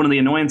 but one of the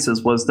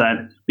annoyances was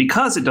that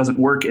because it doesn't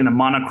work in a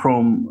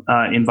monochrome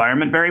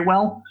environment very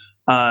well,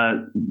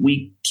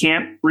 we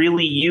can't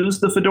really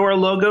use the Fedora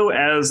logo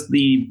as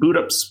the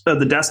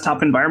the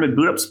desktop environment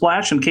boot up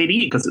splash in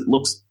KDE because it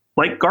looks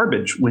like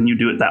garbage when you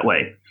do it that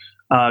way.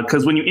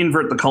 Because when you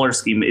invert the color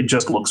scheme, it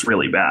just looks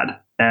really bad.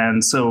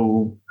 And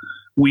so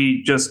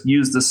we just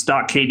use the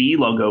stock KDE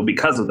logo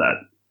because of that.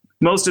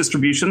 Most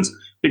distributions,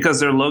 because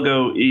their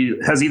logo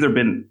has either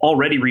been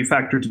already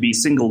refactored to be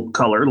single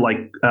color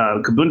like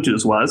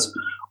Kubuntu's was,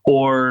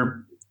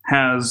 or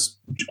has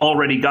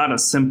already got a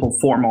simple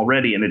form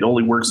already, and it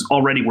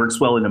already works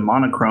well in a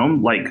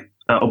monochrome like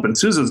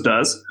OpenSUSE's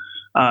does.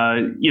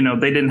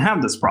 They didn't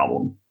have this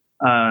problem.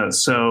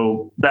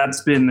 So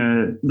that's been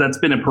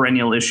a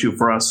perennial issue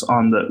for us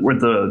with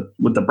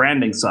the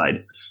branding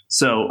side.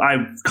 So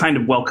I've kind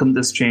of welcomed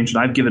this change,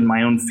 and I've given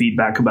my own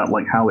feedback about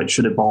how it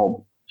should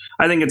evolve.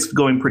 I think it's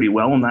going pretty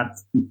well on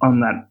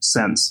that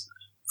sense.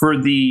 For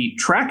the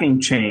tracking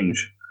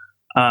change,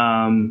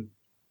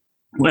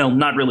 well,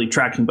 not really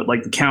tracking, but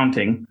the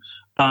counting.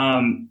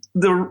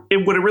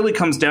 What it really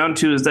comes down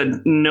to is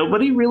that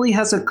nobody really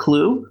has a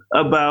clue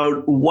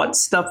about what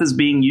stuff is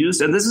being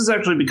used. And this has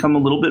actually become a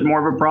little bit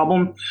more of a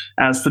problem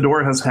as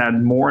Fedora has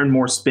had more and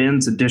more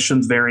spins,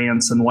 additions,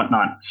 variants, and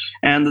whatnot.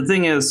 And the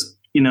thing is,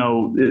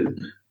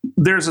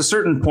 there's a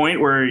certain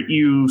point where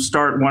you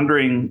start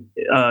wondering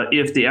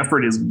if the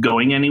effort is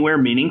going anywhere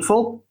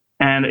meaningful.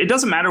 And it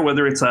doesn't matter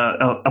whether it's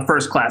a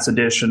first-class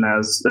edition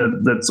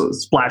that's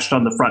splashed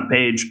on the front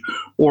page,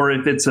 or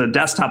if it's a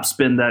desktop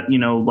spin that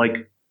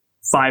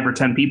 5 or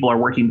 10 people are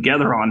working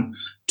together on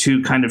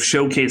to kind of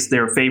showcase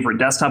their favorite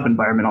desktop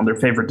environment on their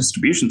favorite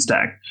distribution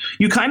stack.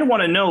 You kind of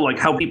want to know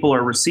how people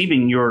are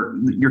receiving your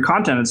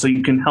content, and so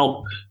you can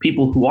help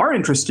people who are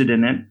interested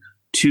in it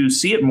to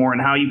see it more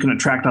and how you can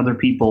attract other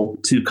people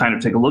to kind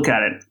of take a look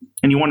at it.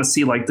 And you want to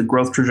see the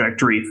growth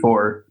trajectory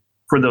for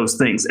those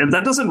things. And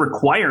that doesn't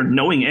require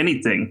knowing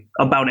anything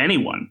about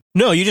anyone.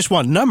 No, you just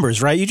want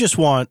numbers, right? You just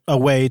want a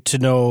way to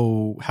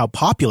know how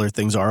popular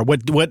things are,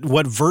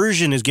 what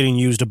version is getting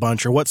used a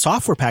bunch, or what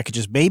software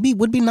packages maybe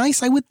would be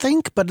nice, I would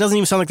think, but it doesn't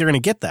even sound like they're going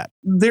to get that.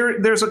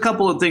 There's a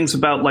couple of things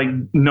about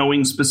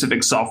knowing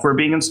specific software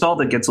being installed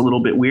that gets a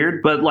little bit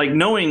weird, but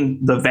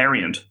knowing the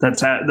variant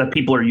that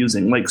people are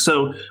using.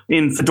 So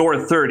in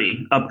Fedora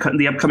 30,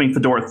 the upcoming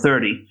Fedora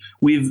 30,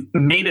 we've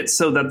made it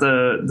so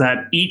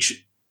that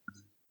each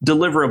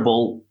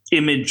deliverable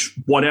image,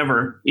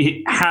 whatever,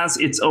 it has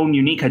its own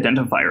unique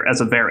identifier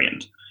as a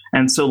variant.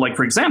 And so,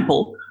 for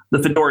example,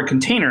 the Fedora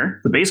container,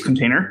 the base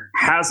container,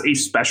 has a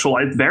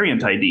specialized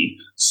variant ID.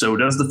 So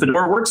does the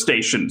Fedora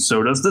workstation.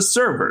 So does the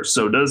server.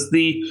 So does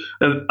the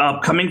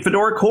upcoming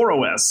Fedora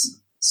CoreOS.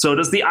 So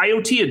does the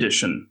IoT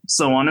edition,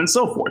 so on and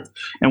so forth.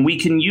 And we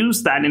can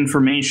use that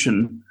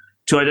information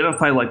to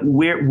identify like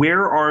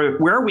where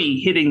are we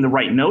hitting the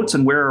right notes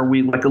and where are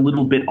we like a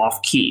little bit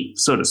off key,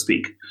 so to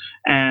speak.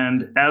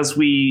 And as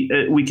we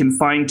can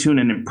fine tune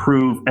and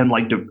improve and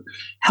like to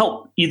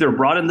help either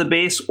broaden the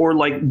base or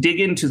like dig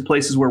into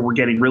places where we're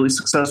getting really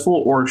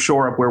successful or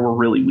shore up where we're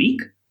really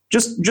weak.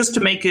 Just to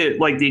make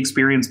it like the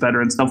experience better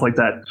and stuff like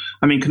that.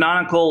 I mean,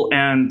 Canonical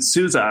and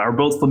SUSE are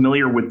both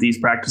familiar with these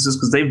practices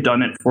because they've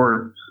done it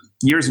for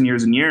years and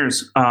years and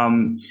years,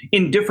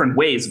 in different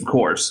ways, of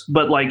course.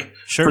 But like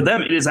for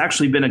them, it has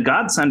actually been a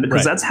godsend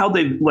because that's how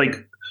they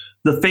like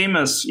the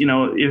famous, you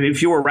know,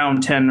 if you were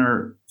around 10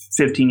 or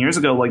 15 years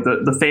ago, like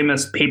the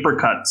famous paper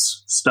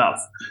cuts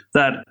stuff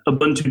that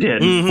Ubuntu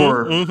did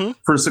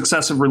for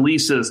successive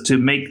releases to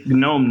make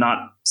GNOME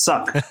not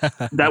suck.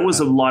 That was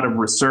a lot of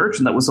research,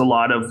 and that was a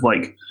lot of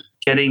like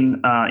getting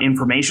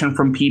information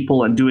from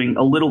people and doing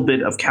a little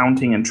bit of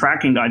counting and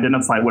tracking to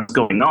identify what's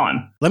going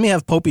on. Let me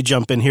have Popey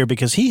jump in here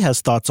because he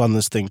has thoughts on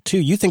this thing too.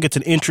 You think it's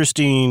an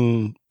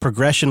interesting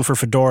progression for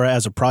Fedora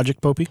as a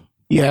project, Popey?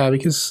 Yeah,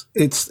 because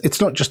it's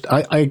not just,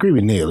 I agree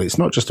with Neil, it's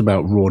not just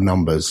about raw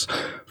numbers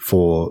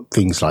for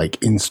things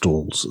like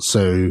installs.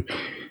 So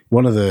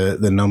one of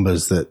the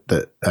numbers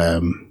that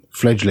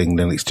fledgling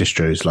Linux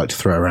distros like to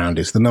throw around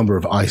is the number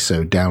of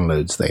ISO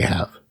downloads they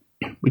have,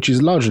 which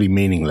is largely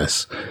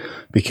meaningless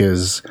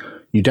because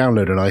you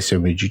download an ISO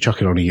image, you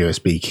chuck it on a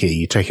USB key,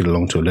 you take it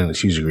along to a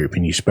Linux user group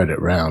and you spread it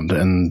around.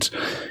 And,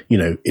 you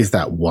know, is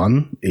that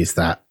 1? Is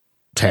that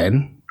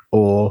 10?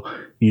 Or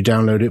you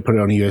download it, put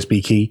it on a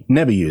USB key,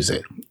 never use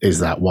it. Is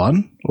that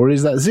 1 or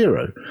is that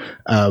 0?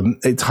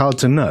 It's hard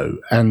to know.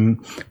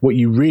 And what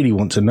you really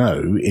want to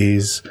know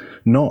is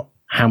not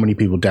how many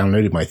people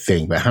downloaded my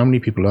thing, but how many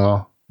people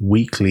are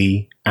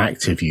weekly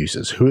active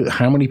users.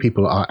 How many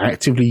people are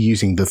actively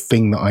using the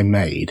thing that I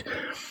made?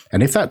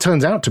 And if that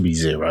turns out to be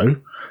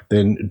 0,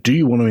 then do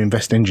you want to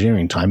invest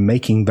engineering time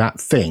making that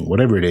thing,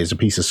 whatever it is, a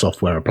piece of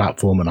software, a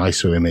platform, an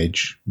ISO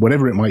image,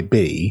 whatever it might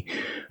be,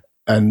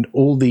 and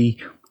all the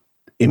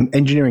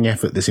engineering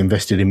effort that's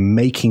invested in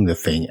making the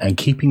thing and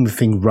keeping the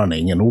thing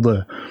running and all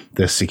the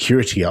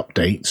security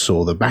updates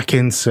or the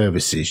back-end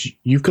services,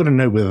 you've got to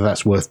know whether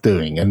that's worth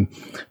doing. And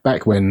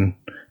back when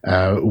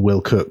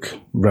Will Cook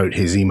wrote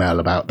his email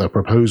about the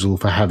proposal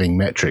for having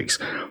metrics,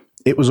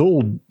 it was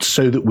all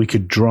so that we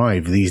could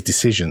drive these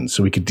decisions,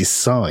 so we could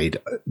decide,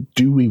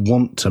 do we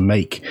want to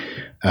make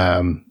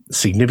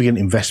significant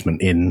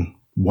investment in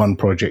one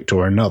project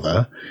or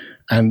another?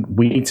 And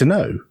we need to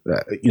know,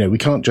 we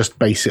can't just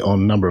base it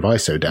on number of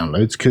ISO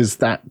downloads because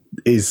that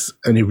is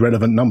an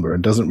irrelevant number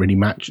and doesn't really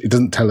match. It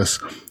doesn't tell us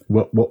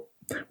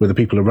whether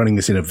people are running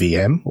this in a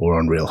VM or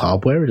on real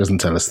hardware. It doesn't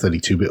tell us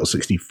 32-bit or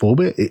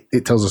 64-bit.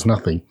 It tells us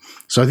nothing.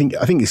 So I think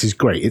this is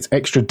great. It's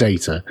extra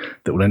data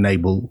that will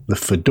enable the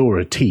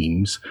Fedora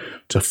teams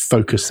to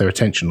focus their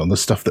attention on the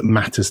stuff that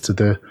matters to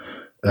the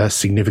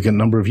significant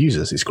number of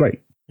users. It's great.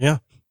 Yeah.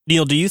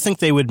 Neil, do you think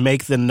they would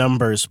make the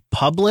numbers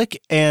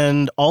public?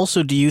 And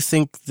also, do you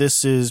think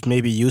this is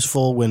maybe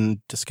useful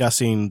when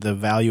discussing the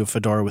value of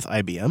Fedora with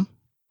IBM?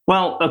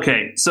 Well,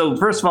 okay. So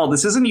first of all,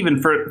 this isn't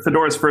even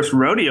Fedora's first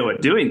rodeo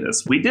at doing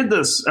this. We did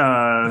this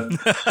back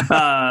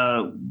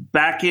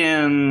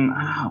in,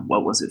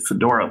 what was it,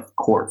 Fedora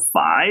Core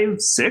 5,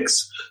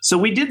 6? So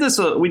we did this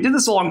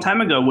a long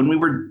time ago when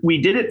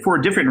we did it for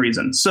a different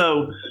reason.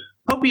 So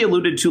Popey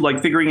alluded to like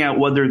figuring out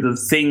whether the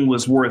thing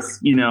was worth,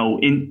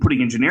 in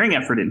putting engineering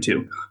effort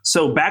into.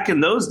 So back in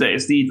those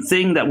days, the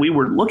thing that we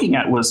were looking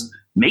at was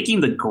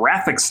making the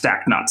graphics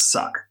stack not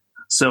suck.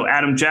 So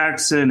Adam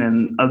Jackson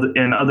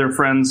and other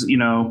friends, at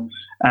in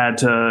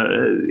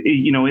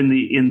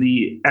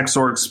the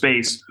Xorg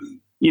space,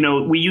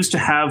 we used to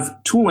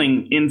have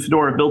tooling in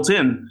Fedora built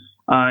in,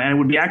 and it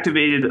would be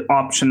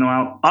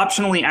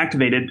optionally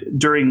activated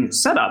during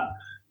setup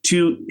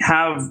to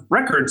have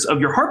records of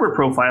your hardware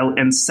profile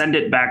and send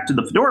it back to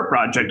the Fedora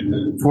project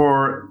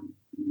for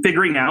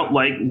figuring out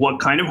like what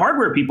kind of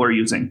hardware people are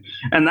using.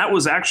 And that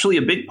was actually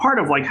a big part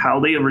of like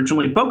how they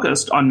originally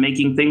focused on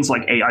making things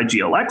like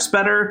AIGLX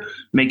better,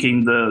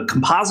 making the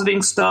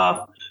compositing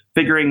stuff,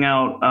 figuring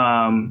out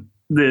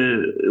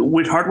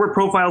which hardware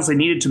profiles they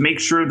needed to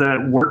make sure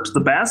that it worked the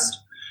best,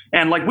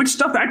 and like which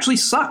stuff actually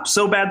sucked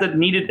so bad that it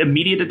needed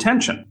immediate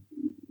attention.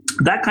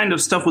 That kind of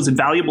stuff was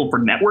invaluable for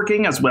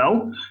networking as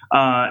well,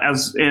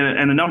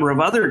 and a number of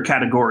other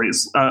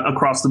categories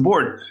across the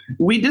board.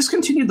 We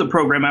discontinued the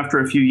program after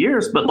a few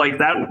years, but like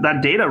that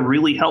data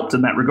really helped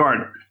in that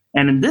regard.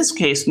 And in this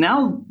case,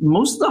 now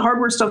most of the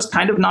hardware stuff's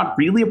kind of not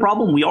really a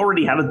problem. We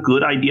already have a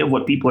good idea of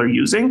what people are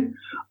using,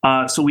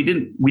 so we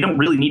don't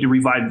really need to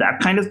revive that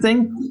kind of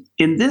thing.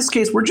 In this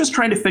case, we're just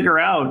trying to figure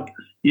out,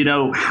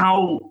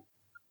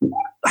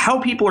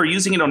 how people are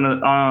using it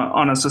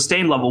on a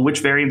sustained level, which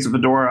variants of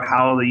Fedora,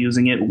 how are they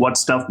using it, what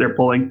stuff they're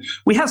pulling.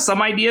 We have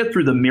some idea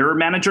through the Mirror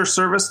Manager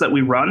service that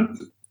we run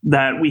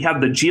that we have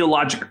the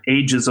geologic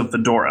ages of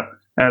Fedora,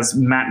 as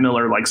Matt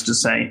Miller likes to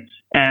say.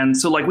 And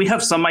so like we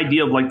have some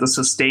idea of like the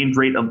sustained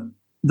rate of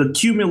the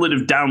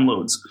cumulative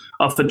downloads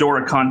of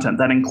Fedora content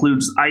that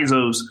includes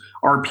ISOs,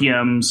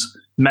 RPMs,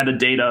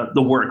 metadata,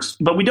 the works.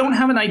 But we don't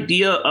have an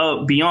idea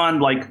of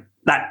beyond like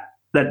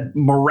that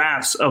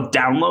morass of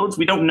downloads.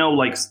 We don't know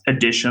like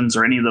additions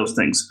or any of those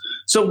things.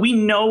 So we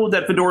know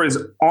that Fedora is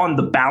on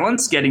the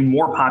balance, getting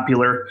more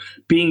popular,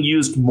 being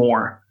used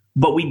more.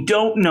 But we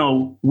don't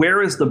know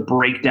where is the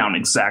breakdown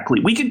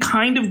exactly. We could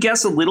kind of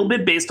guess a little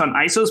bit based on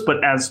ISOs,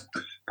 but as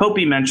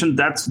Popey mentioned,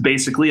 that's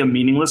basically a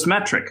meaningless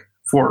metric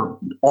for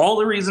all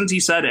the reasons he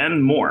said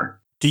and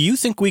more. Do you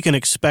think we can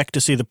expect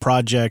to see the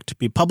project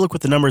be public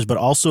with the numbers, but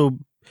also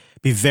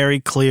be very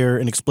clear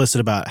and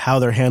explicit about how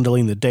they're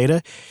handling the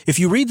data? If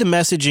you read the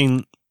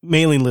messaging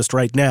mailing list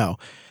right now,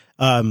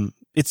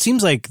 it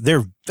seems like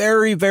they're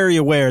very, very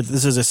aware that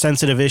this is a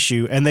sensitive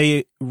issue, and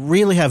they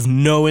really have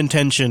no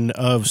intention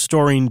of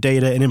storing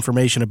data and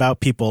information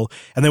about people,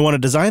 and they want to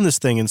design this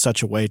thing in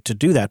such a way to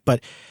do that. But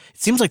it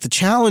seems like the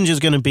challenge is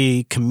going to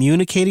be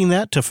communicating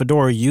that to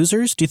Fedora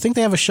users. Do you think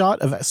they have a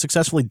shot of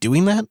successfully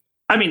doing that?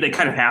 I mean, they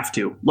kind of have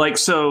to. Like,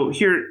 so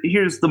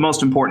here's the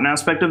most important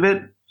aspect of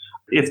it.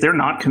 If they're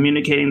not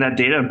communicating that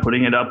data and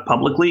putting it up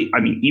publicly, I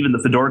mean, even the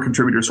Fedora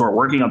contributors who are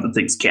working on the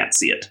things can't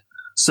see it.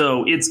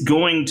 So it's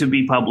going to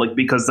be public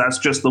because that's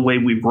just the way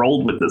we've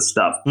rolled with this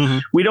stuff. Mm-hmm.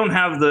 We don't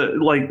have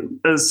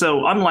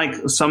so unlike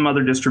some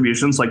other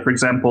distributions, like, for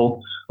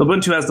example,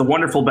 Ubuntu has the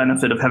wonderful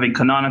benefit of having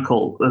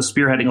Canonical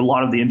spearheading a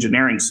lot of the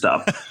engineering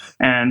stuff.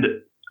 And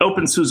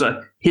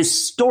OpenSUSE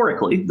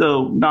historically,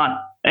 though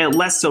not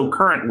less so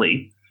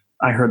currently,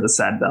 I heard the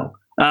sad bell.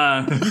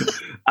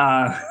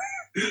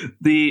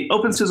 The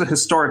OpenSUSE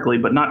historically,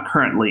 but not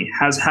currently,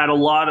 has had a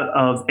lot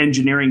of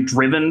engineering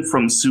driven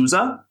from SUSE.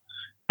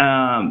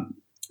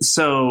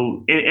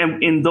 So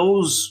in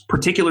those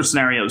particular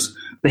scenarios,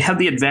 they have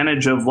the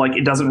advantage of like,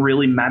 it doesn't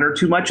really matter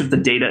too much if the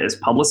data is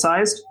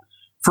publicized.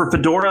 For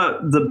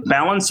Fedora, the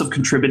balance of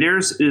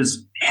contributors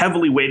is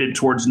heavily weighted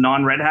towards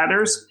non-Red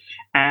Hatters.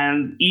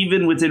 And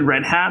even within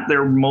Red Hat,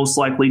 they're most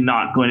likely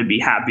not going to be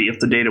happy if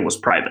the data was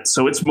private.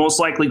 So it's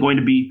most likely going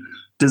to be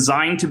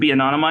designed to be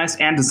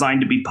anonymized and designed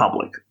to be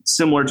public,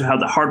 similar to how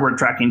the hardware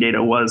tracking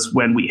data was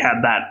when we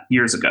had that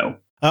years ago.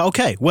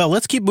 Okay, well,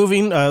 let's keep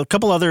moving. A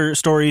couple other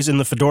stories in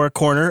the Fedora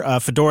corner.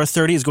 Fedora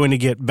 30 is going to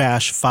get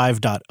Bash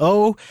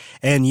 5.0,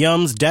 and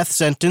Yum's death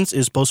sentence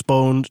is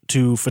postponed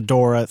to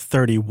Fedora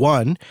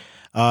 31.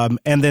 And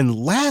then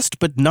last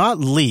but not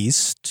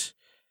least,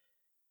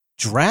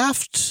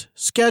 draft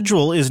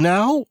schedule is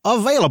now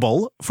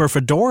available for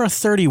Fedora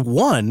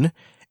 31,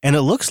 and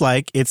it looks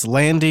like it's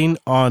landing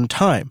on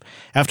time.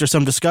 After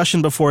some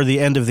discussion before the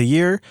end of the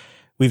year,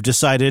 we've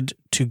decided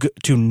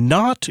to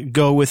not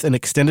go with an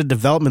extended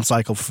development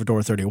cycle for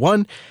Fedora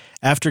 31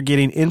 after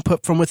getting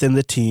input from within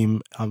the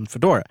team on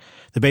Fedora.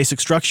 The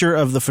basic structure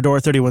of the Fedora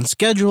 31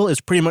 schedule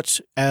is pretty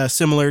much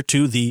similar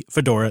to the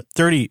Fedora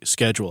 30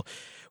 schedule.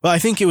 Well, I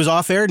think it was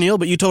off-air, Neil,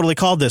 but you totally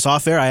called this.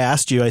 Off-air, I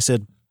asked you, I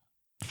said,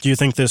 do you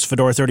think this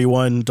Fedora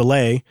 31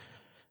 delay,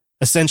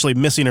 essentially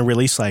missing a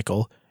release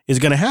cycle, is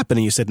going to happen?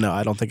 And you said, no,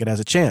 I don't think it has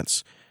a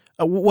chance.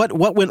 What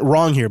went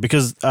wrong here?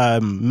 Because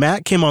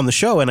Matt came on the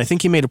show, and I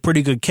think he made a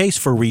pretty good case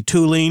for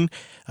retooling,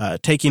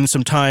 taking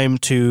some time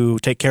to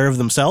take care of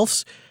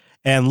themselves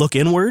and look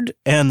inward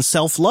and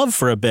self-love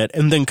for a bit,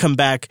 and then come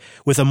back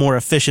with a more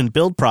efficient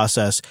build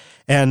process.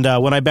 And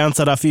when I bounced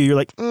that off you, you're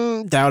like,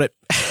 doubt it.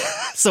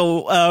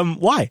 So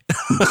why?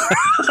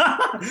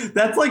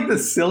 That's like the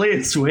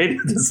silliest way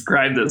to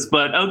describe this,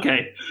 but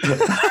okay.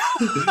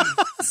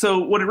 So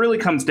what it really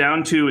comes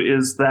down to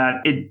is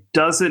that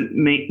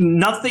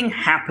nothing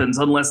happens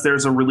unless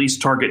there's a release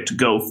target to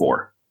go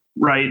for,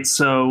 right?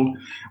 So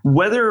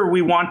whether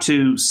we want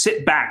to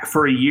sit back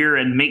for a year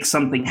and make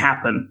something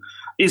happen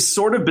is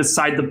sort of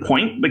beside the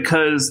point,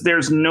 because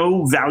there's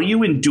no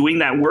value in doing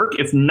that work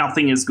if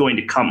nothing is going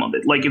to come of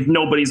it, like if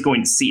nobody's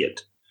going to see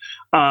it.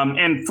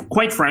 And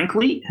quite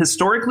frankly,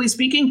 historically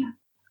speaking,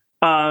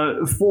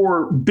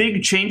 for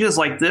big changes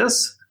like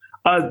this,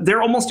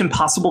 they're almost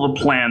impossible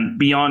to plan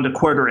beyond a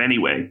quarter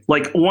anyway.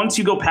 Like once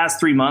you go past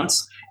 3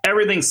 months,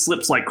 everything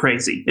slips like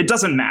crazy. It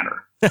doesn't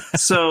matter.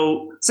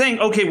 So saying,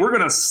 okay, we're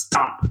going to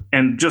stop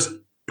and just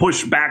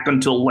push back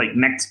until like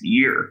next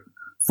year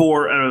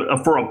for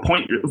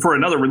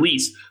another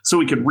release so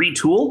we could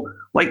retool,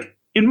 like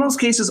in most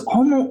cases,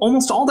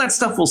 almost all that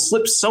stuff will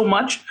slip so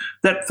much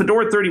that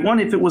Fedora 31,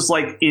 if it was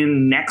like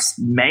in next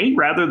May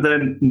rather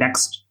than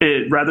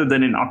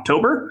in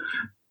October,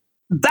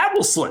 that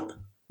will slip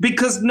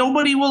because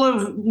nobody will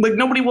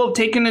have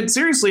taken it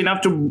seriously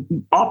enough to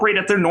operate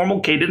at their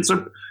normal cadence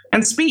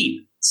and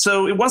speed.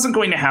 So it wasn't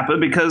going to happen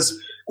because,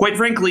 quite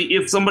frankly,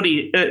 if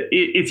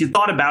you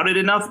thought about it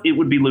enough, it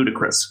would be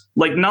ludicrous.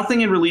 Like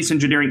nothing in release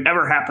engineering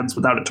ever happens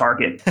without a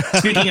target.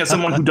 Speaking as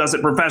someone who does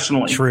it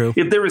professionally. True.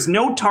 If there is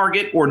no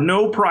target or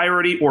no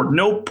priority or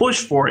no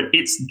push for it,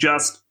 it's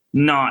just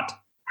not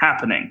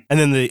happening. And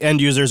then the end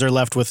users are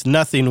left with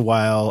nothing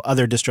while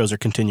other distros are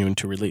continuing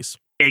to release.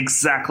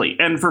 Exactly.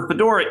 And for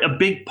Fedora, a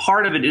big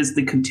part of it is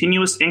the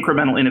continuous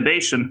incremental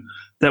innovation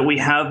that we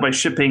have by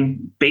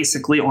shipping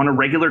basically on a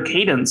regular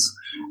cadence,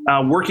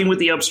 working with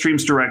the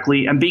upstreams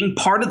directly and being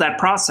part of that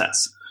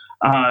process.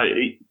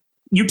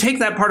 you take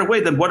that part away,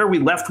 then what are we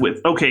left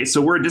with? Okay,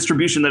 so we're a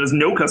distribution that has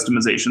no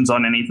customizations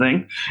on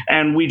anything,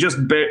 and we just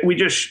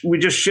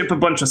ship a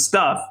bunch of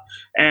stuff,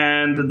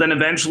 and then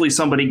eventually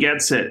somebody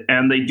gets it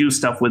and they do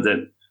stuff with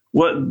it.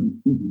 What?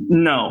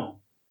 No,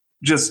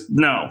 just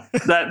no.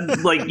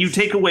 That like you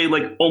take away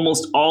like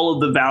almost all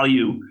of the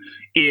value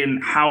in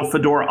how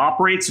Fedora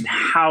operates and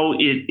how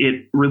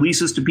it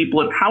releases to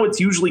people and how it's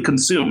usually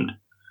consumed.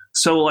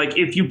 So like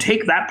if you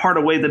take that part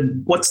away,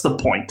 then what's the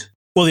point?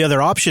 Well, the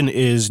other option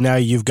is now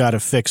you've got to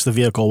fix the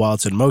vehicle while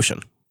it's in motion.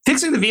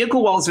 Fixing the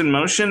vehicle while it's in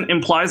motion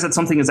implies that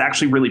something is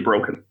actually really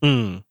broken.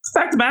 The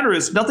fact of the matter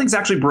is nothing's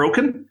actually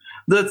broken.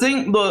 The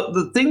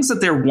things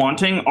that they're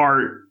wanting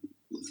are,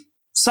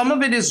 some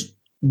of it is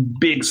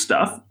big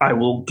stuff, I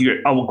will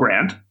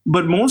grant,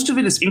 but most of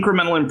it is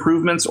incremental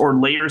improvements or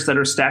layers that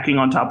are stacking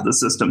on top of the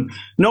system.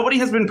 Nobody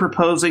has been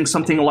proposing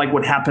something like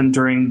what happened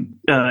during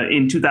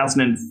in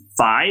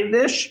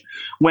 2005-ish,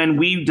 when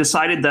we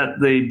decided that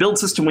the build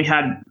system we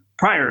had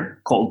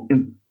prior,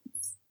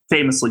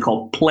 famously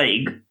called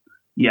Plague,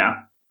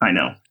 yeah, I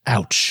know.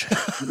 Ouch.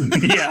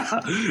 Yeah.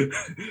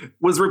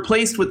 Was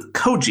replaced with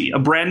Koji, a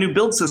brand new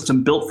build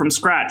system built from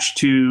scratch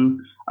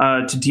to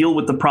deal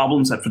with the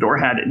problems that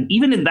Fedora had. And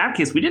even in that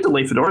case, we did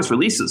delay Fedora's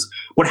releases.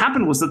 What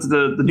happened was that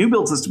the new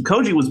build system,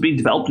 Koji, was being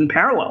developed in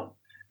parallel.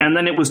 And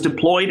then it was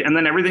deployed, and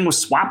then everything was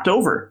swapped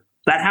over.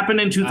 That happened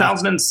in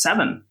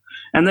 2007.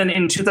 And then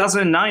in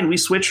 2009, we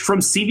switched from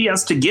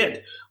CVS to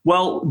Git.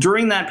 Well,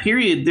 during that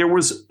period, there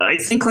was, I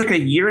think, like a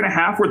year and a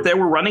half where they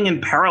were running in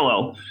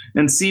parallel.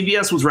 And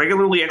CVS was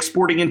regularly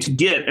exporting into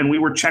Git, and we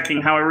were checking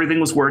how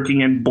everything was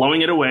working and blowing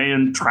it away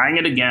and trying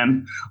it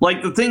again.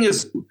 Like, the thing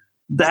is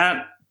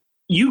that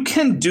you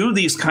can do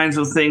these kinds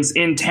of things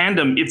in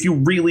tandem if you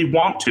really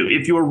want to.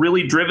 If you are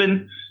really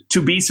driven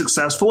to be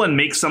successful and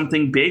make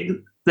something big,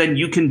 then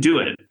you can do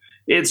it.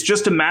 It's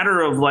just a matter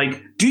of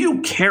like, do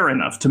you care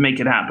enough to make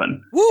it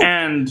happen? Woo,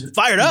 and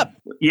fired up.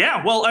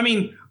 Yeah. Well, I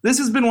mean, this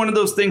has been one of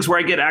those things where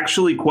I get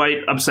actually quite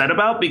upset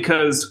about,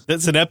 because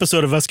that's an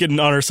episode of us getting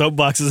on our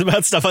soapboxes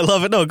about stuff. I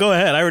love it. No, go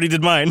ahead. I already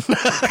did mine.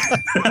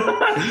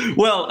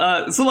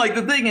 Well, so like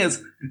the thing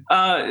is,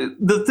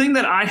 the thing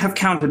that I have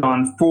counted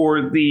on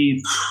for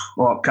the,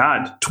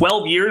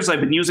 12 years I've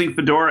been using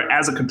Fedora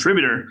as a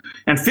contributor,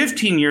 and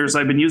 15 years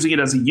I've been using it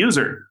as a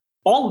user.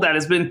 All of that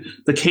has been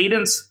the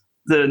cadence,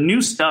 the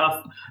new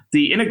stuff,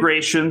 the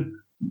integration,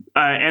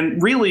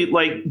 and really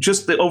like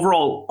just the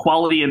overall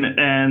quality and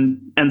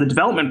the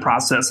development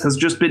process has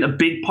just been a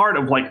big part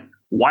of like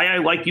why I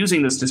like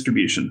using this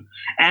distribution.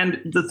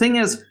 And the thing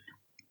is,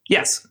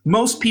 yes,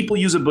 most people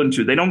use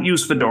Ubuntu. They don't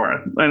use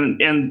Fedora.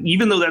 And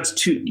even though that's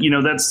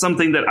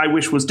something that I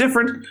wish was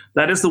different,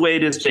 that is the way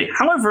it is today.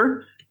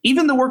 However,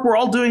 even the work we're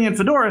all doing in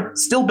Fedora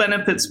still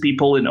benefits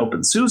people in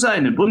OpenSUSE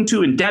and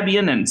Ubuntu and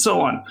Debian and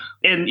so on.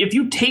 And if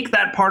you take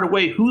that part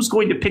away, who's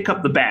going to pick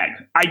up the bag?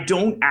 I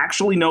don't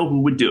actually know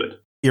who would do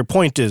it. Your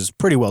point is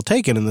pretty well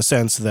taken in the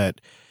sense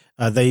that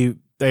they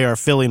are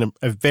filling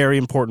a very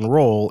important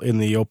role in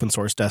the open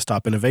source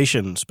desktop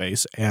innovation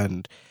space,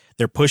 and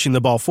they're pushing the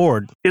ball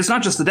forward. It's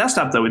not just the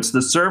desktop, though. It's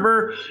the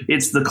server,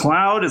 it's the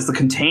cloud, it's the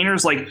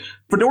containers. Like,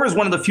 Fedora is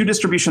one of the few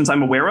distributions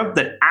I'm aware of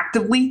that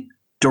actively,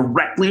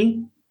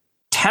 directly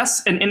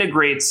tests and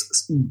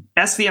integrates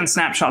SVN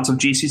snapshots of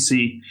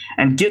GCC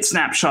and Git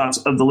snapshots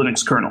of the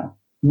Linux kernel.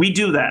 We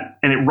do that,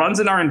 and it runs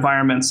in our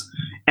environments,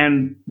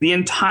 and the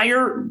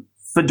entire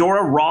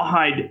Fedora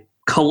Rawhide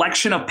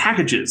collection of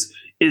packages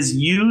is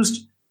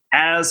used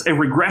as a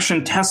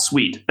regression test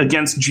suite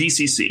against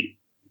GCC.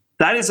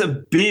 That is a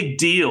big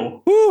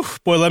deal. Whew,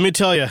 boy, let me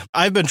tell you,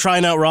 I've been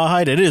trying out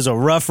Rawhide. It is a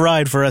rough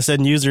ride for us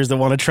end users that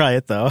want to try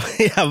it, though.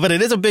 Yeah, but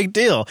it is a big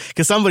deal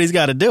because somebody's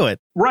got to do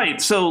it.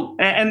 Right. So,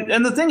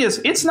 and the thing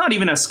is, it's not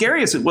even as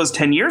scary as it was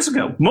 10 years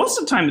ago. Most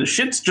of the time, the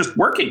shit's just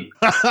working.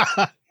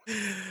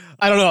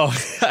 I don't know.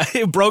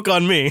 It broke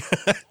on me.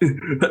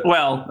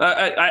 Well,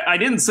 I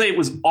didn't say it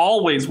was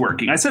always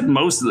working. I said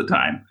most of the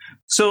time.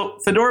 So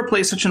Fedora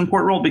plays such an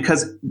important role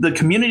because the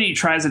community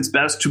tries its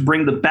best to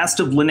bring the best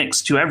of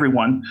Linux to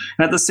everyone.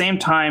 And at the same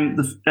time,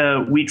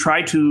 we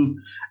try to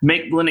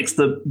make Linux,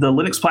 the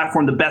Linux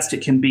platform, the best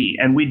it can be.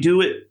 And we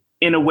do it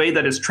in a way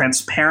that is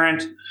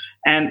transparent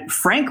and,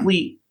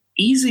 frankly,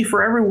 easy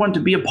for everyone to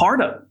be a part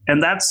of.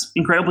 And that's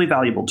incredibly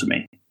valuable to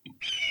me.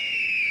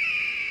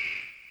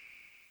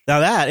 Now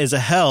that is a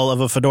hell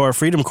of a Fedora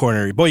Freedom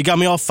Corner. Boy, you got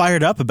me all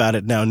fired up about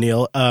it now,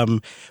 Neil.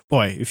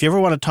 Boy, if you ever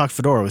want to talk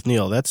Fedora with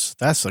Neil,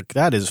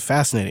 that is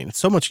fascinating. It's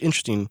so much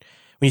interesting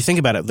when you think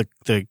about it,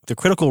 the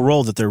critical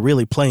role that they're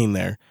really playing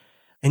there.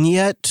 And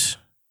yet,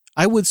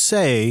 I would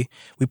say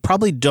we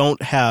probably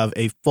don't have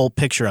a full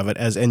picture of it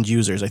as end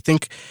users. I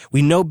think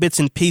we know bits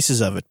and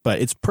pieces of it,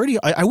 but it's pretty.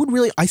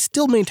 I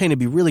still maintain it'd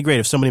be really great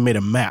if somebody made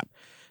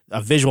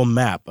a visual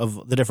map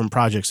of the different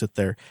projects that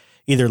they're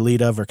either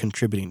lead of or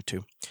contributing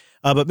to.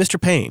 But Mr.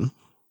 Payne,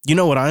 you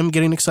know what I'm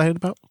getting excited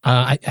about?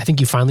 I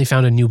think you finally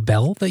found a new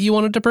bell that you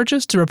wanted to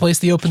purchase to replace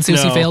the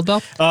OpenSUSE failed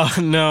bell? Oh,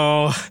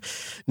 no,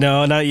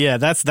 not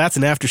yet. That's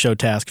an after show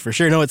task for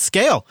sure. No, it's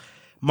Scale.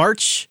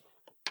 March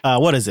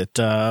what is it?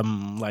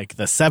 Like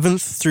the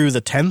 7th through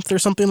the 10th or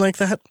something like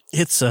that.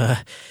 It's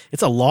a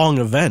long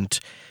event.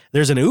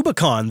 There's an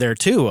Ubicon there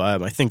too.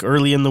 I think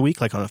early in the week,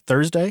 like on a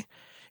Thursday.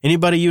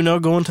 Anybody you know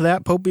going to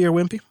that, Popey or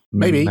Wimpy?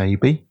 Maybe.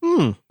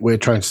 We're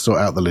trying to sort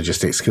out the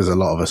logistics because a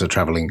lot of us are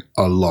traveling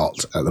a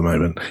lot at the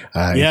moment,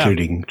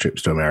 including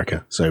trips to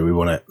America. So we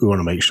want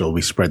to make sure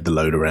we spread the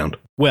load around.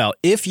 Well,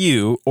 if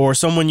you or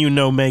someone you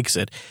know makes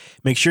it,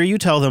 make sure you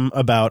tell them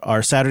about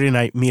our Saturday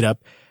night meetup.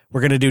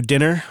 We're going to do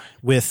dinner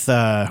with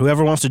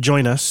whoever wants to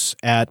join us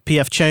at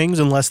PF Chang's,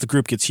 unless the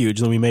group gets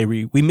huge. Then we may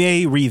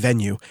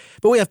re-venue,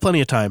 but we have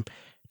plenty of time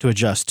to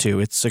adjust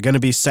to. It's going to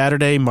be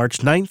Saturday, March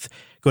 9th.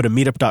 Go to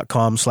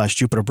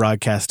meetup.com/Jupiter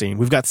Broadcasting.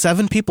 We've got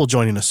 7 people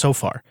joining us so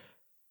far.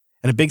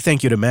 And a big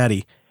thank you to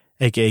Maddie,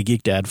 a.k.a.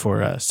 Geek Dad,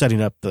 for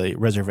setting up the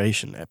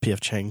reservation at PF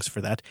Chang's for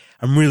that.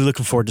 I'm really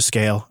looking forward to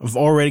scale. I've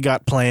already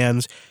got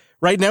plans.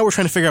 Right now, we're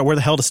trying to figure out where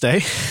the hell to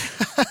stay.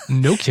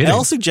 No kidding.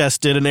 Elle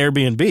suggested an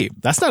Airbnb.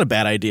 That's not a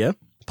bad idea.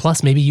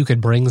 Plus, maybe you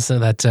could bring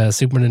that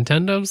Super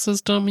Nintendo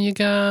system you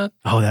got.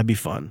 Oh, that'd be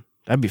fun.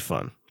 That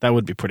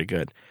would be pretty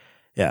good.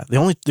 Yeah, the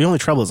only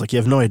trouble is like you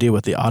have no idea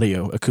what the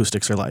audio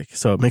acoustics are like,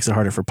 so it makes it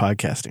harder for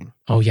podcasting.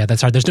 Oh yeah,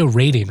 that's hard. There's no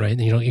rating, right?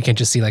 You can't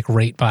just see like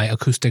rate by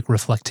acoustic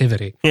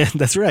reflectivity. Yeah,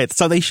 that's right.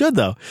 So they should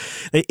though.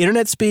 The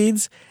internet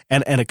speeds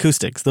and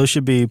acoustics, those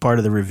should be part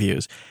of the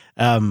reviews.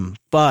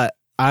 But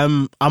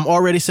I'm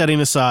already setting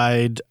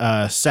aside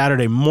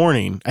Saturday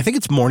morning. I think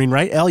it's morning,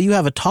 right? Elle, you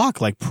have a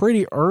talk like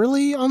pretty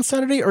early on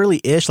Saturday,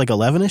 early-ish, like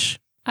 11ish.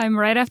 I'm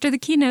right after the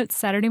keynote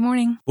Saturday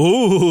morning.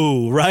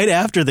 Ooh, right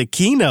after the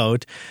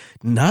keynote.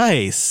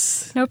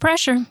 Nice. No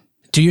pressure.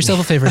 Do yourself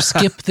a favor,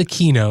 skip the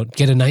keynote,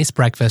 get a nice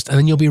breakfast, and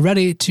then you'll be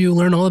ready to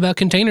learn all about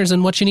containers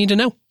and what you need to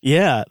know.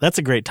 Yeah, that's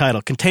a great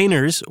title.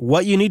 Containers,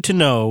 what you need to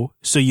know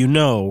so you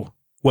know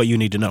what you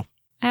need to know.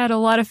 I had a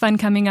lot of fun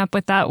coming up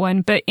with that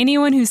one, but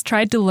anyone who's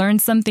tried to learn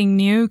something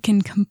new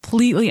can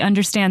completely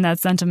understand that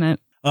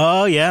sentiment.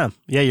 Oh, yeah.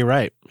 Yeah, you're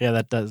right. Yeah,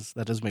 that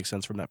does make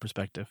sense from that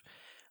perspective.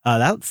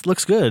 That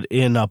looks good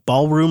in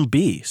Ballroom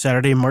B,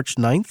 Saturday, March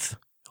 9th,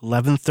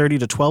 11:30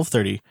 to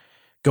 12:30.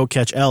 Go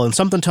catch Elle. And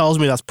something tells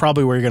me that's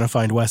probably where you're going to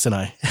find Wes and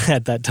I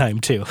at that time,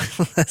 too.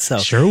 So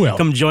sure will.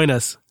 Come join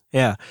us.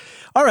 Yeah.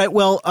 All right.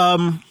 Well,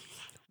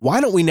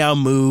 why don't we now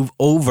move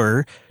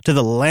over to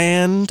the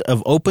land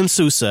of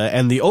OpenSUSE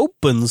and the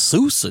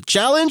OpenSUSE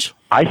Challenge?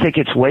 I think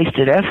it's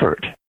wasted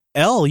effort.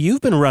 Elle,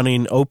 you've been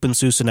running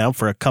OpenSUSE now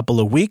for a couple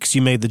of weeks.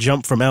 You made the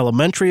jump from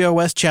Elementary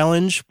OS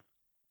Challenge.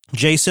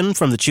 Jason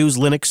from the Choose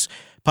Linux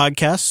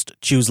podcast,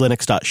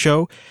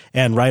 chooselinux.show,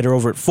 and writer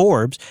over at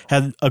Forbes,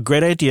 had a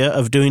great idea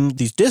of doing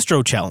these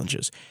distro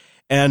challenges.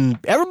 And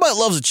everybody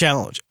loves a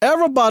challenge.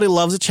 Everybody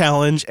loves a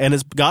challenge, and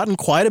it's gotten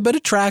quite a bit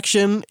of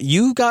traction.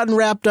 You've gotten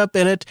wrapped up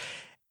in it,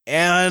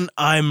 and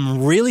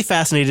I'm really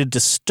fascinated to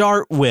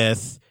start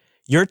with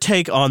your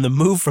take on the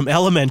move from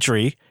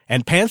Elementary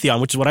and Pantheon,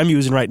 which is what I'm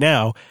using right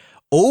now,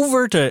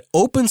 over to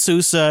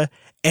OpenSUSE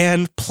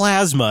and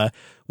Plasma,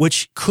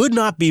 which could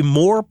not be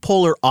more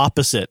polar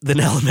opposite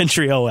than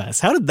Elementary OS.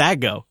 How did that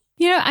go?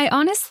 I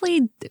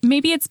honestly,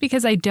 maybe it's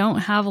because I don't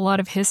have a lot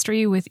of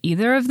history with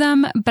either of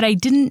them, but I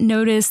didn't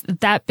notice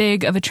that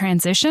big of a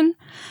transition.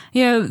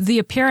 The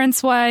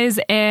appearance-wise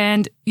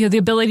and, the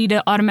ability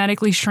to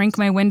automatically shrink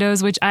my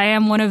windows, which I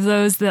am one of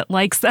those that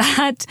likes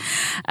that.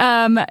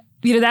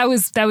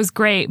 That was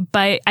great,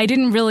 but I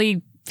didn't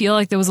really feel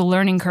like there was a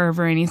learning curve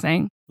or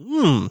anything.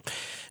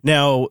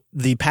 Now,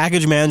 the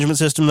package management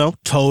system, though,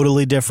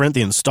 totally different.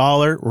 The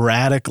installer,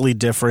 radically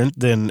different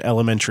than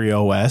Elementary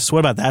OS. What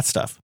about that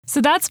stuff? So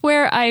that's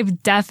where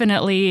I've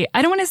definitely,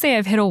 I don't want to say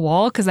I've hit a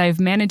wall because I've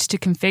managed to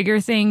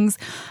configure things,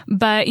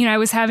 but, I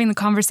was having the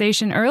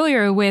conversation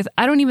earlier with,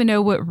 I don't even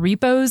know what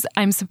repos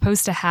I'm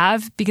supposed to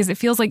have because it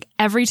feels like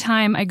every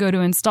time I go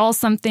to install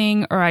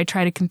something or I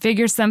try to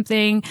configure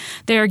something,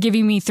 they're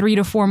giving me 3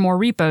 to 4 more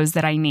repos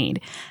that I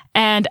need.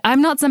 And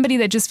I'm not somebody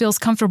that just feels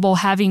comfortable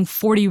having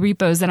 40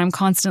 repos that I'm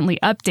constantly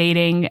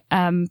updating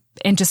and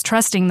just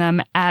trusting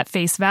them at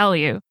face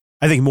value.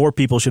 I think more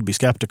people should be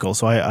skeptical,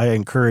 so I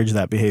encourage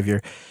that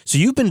behavior. So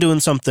you've been doing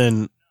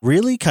something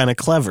really kind of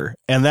clever,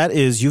 and that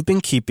is you've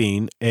been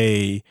keeping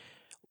a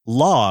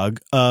log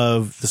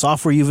of the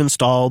software you've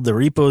installed, the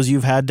repos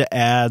you've had to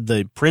add,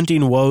 the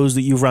printing woes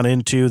that you've run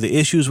into, the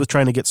issues with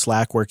trying to get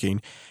Slack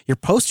working. You're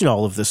posting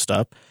all of this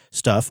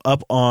stuff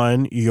up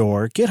on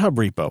your GitHub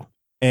repo.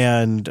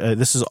 And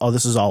this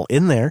is all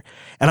in there.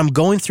 And I'm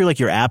going through like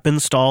your app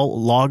install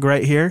log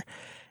right here.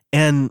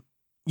 And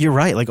you're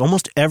right. Like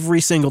almost every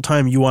single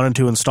time you wanted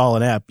to install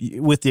an app,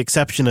 with the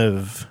exception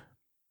of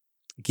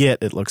Git,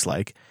 it looks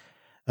like,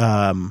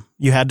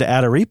 you had to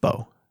add a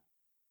repo.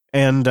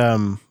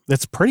 And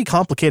it's pretty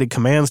complicated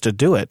commands to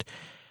do it.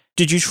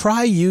 Did you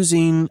try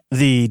using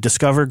the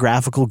Discover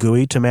graphical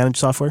GUI to manage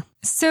software?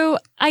 So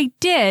I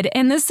did,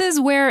 and this is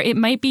where it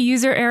might be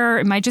user error,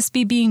 it might just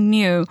be being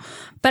new,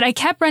 But I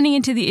kept running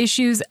into the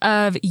issues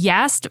of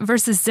Yast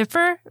versus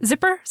Zipper,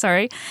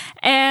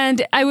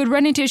 and I would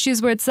run into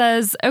issues where it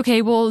says,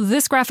 okay, well,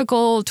 this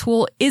graphical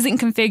tool isn't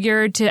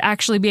configured to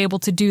actually be able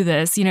to do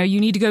this. You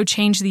need to go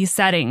change these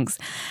settings.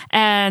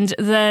 And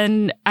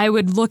then I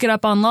would look it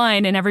up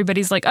online and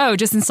everybody's like, oh,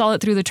 just install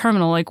it through the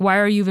terminal. Like, why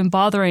are you even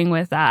bothering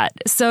with that?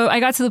 So I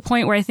got to the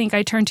point where I think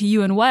I turned to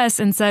you and Wes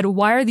and said,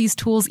 why are these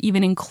tools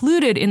even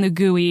included in the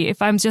GUI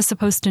if I'm just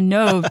supposed to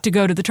know to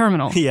go to the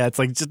terminal? Yeah, it's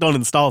like, just don't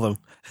install them.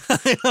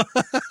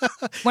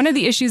 One of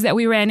the issues that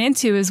we ran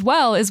into as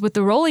well is with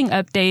the rolling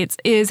updates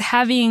is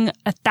having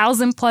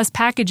 1,000+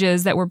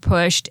 packages that were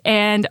pushed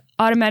and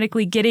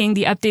automatically getting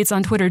the updates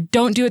on Twitter.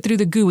 Don't do it through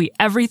the GUI.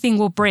 Everything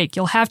will break.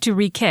 You'll have to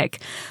re-kick.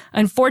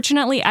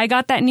 Unfortunately, I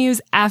got that news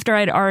after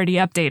I'd already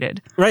updated.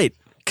 Right.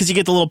 Because you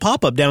get the little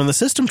pop-up down in the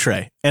system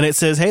tray, and it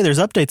says, hey, there's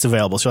updates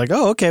available. So you're like,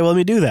 oh, okay, well, let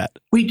me do that.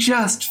 We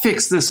just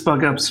fixed this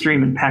bug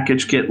upstream in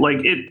PackageKit. Oh my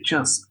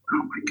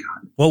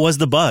God. What was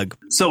the bug?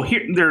 So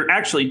here, there are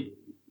actually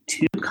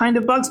two kind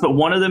of bugs, but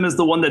one of them is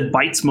the one that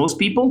bites most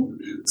people.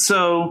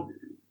 So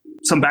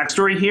some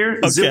backstory here.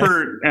 Okay.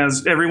 Zipper,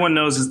 as everyone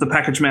knows, is the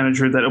package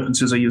manager that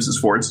OpenSUSE uses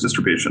for its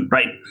distribution,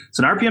 right? It's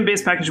an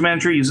RPM-based package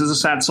manager, uses a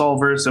SAT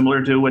solver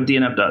similar to what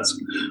DNF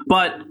does.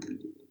 But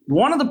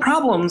one of the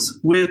problems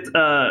with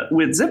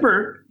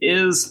Zipper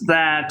is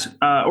that,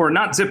 or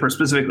not Zipper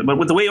specifically, but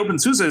with the way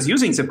OpenSUSE is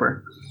using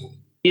Zipper,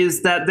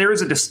 is that there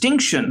is a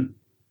distinction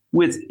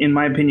with, in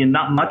my opinion,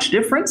 not much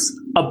difference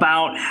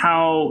about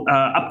how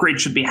upgrades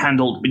should be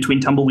handled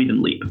between Tumbleweed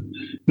and Leap.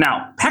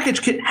 Now,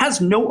 PackageKit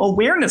has no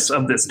awareness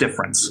of this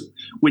difference,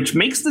 which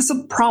makes this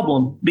a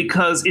problem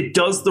because it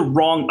does the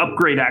wrong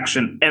upgrade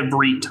action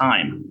every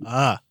time.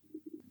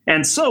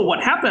 And so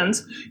what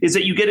happens is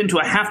that you get into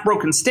a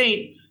half-broken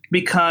state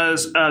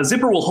because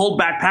Zipper will hold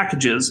back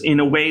packages in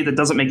a way that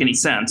doesn't make any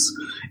sense.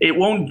 It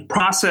won't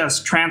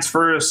process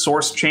transfers,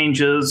 source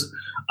changes,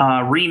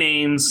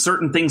 renames,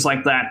 certain things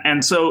like that.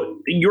 And so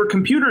your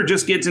computer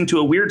just gets into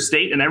a weird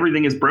state and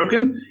everything is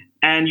broken,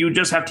 and you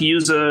just have to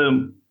use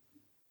a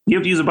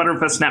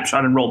Butterfest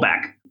snapshot and roll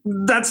back.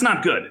 That's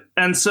not good.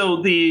 And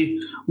so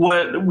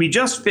what we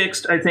just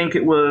fixed, I think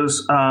it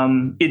was,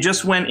 it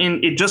just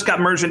got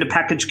merged into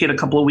PackageKit a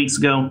couple of weeks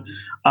ago,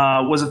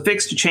 was a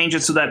fix to change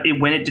it so that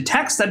when it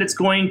detects that it's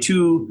going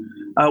to,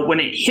 when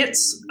it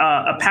hits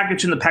a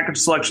package in the package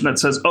selection that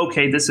says,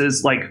 okay, this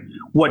is like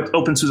what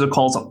OpenSUSE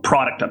calls a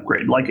product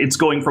upgrade, like it's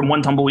going from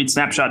one Tumbleweed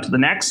snapshot to the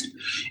next,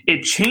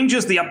 it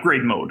changes the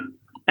upgrade mode.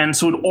 And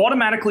so it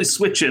automatically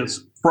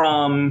switches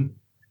from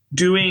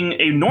doing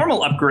a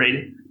normal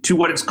upgrade to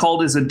what it's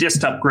called is a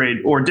dist upgrade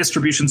or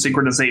distribution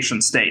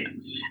synchronization state.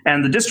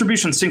 And the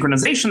distribution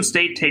synchronization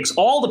state takes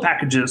all the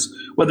packages,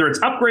 whether it's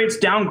upgrades,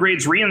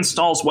 downgrades,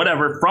 reinstalls,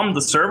 whatever, from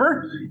the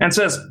server and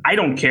says, I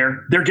don't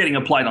care, they're getting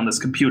applied on this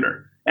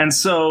computer. And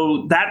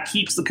so that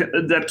keeps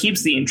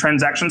the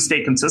transaction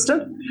state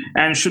consistent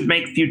and should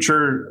make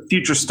future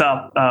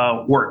stuff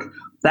work.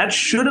 That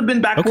should have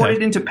been backported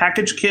into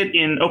PackageKit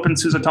in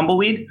OpenSUSE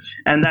Tumbleweed,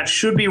 and that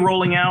should be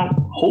rolling out,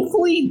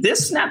 hopefully,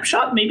 this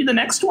snapshot, maybe the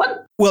next one.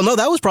 Well, no,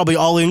 that was probably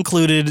all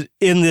included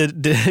in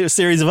the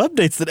series of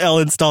updates that Elle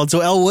installed.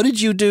 So, Elle, what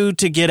did you do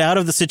to get out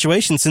of the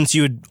situation since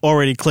you had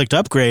already clicked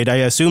upgrade? I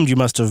assumed you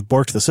must have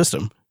borked the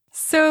system.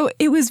 So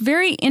it was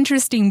very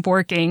interesting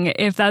borking,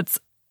 if that's...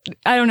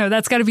 I don't know.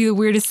 That's got to be the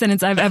weirdest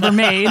sentence I've ever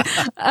made.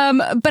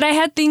 But I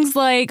had things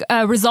like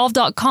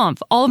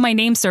resolve.conf. All of my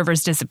name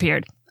servers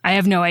disappeared. I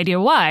have no idea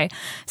why.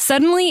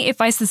 Suddenly, if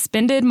I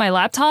suspended my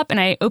laptop and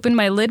I opened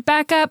my lid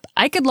back up,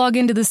 I could log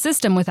into the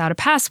system without a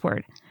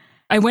password.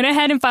 I went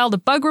ahead and filed a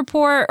bug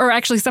report, or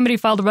actually somebody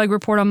filed a bug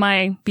report on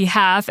my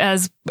behalf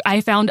as I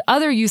found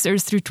other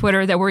users through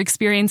Twitter that were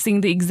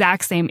experiencing the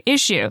exact same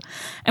issue.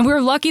 And we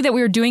were lucky that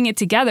we were doing it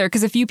together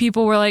because a few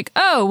people were like,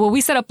 oh, well,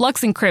 we set up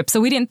Lux Encrypt, so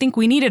we didn't think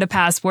we needed a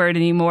password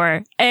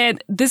anymore.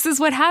 And this is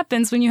what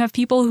happens when you have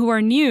people who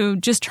are new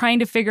just trying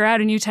to figure out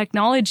a new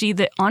technology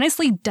that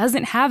honestly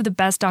doesn't have the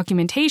best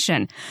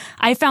documentation.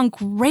 I found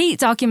great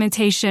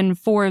documentation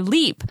for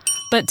Leap,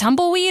 but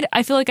Tumbleweed,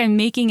 I feel like I'm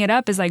making it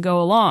up as I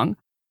go along.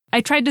 I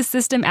tried to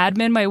system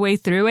admin my way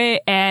through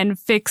it and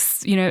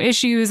fix,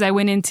 issues. I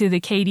went into the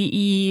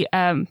KDE,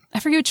 I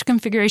forget which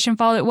configuration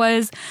file it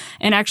was,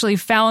 and actually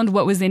found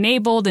what was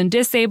enabled and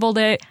disabled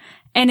it.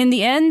 And in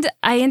the end,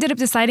 I ended up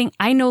deciding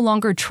I no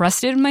longer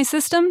trusted my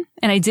system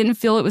and I didn't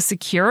feel it was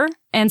secure.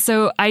 And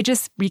so I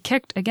just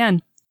re-kicked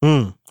again.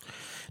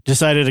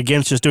 Decided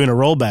against just doing a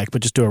rollback,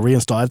 but just do a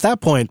reinstall. At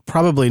that point,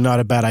 probably not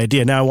a bad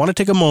idea. Now, I want to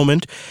take a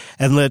moment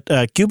and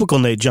let Cubicle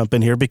Nate jump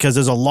in here because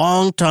as a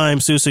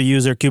long-time SUSE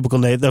user, Cubicle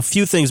Nate, the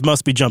few things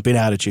must be jumping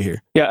out at you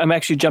here. Yeah, I'm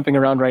actually jumping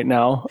around right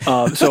now.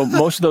 So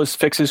most of those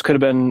fixes could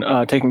have been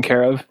taken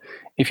care of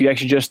if you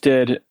actually just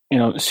did,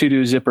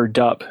 sudo zipper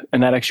dup,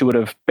 and that actually would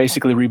have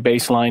basically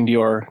rebaselined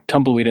your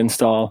Tumbleweed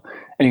install,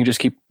 and you can just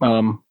keep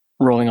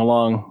rolling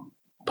along,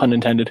 pun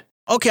intended.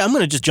 Okay, I'm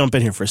going to just jump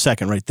in here for a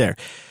second right there.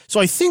 So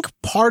I think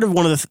part of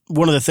one of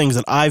the things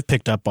that I've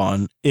picked up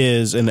on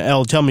is, and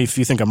Elle, tell me if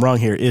you think I'm wrong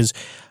here, is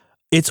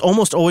it's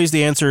almost always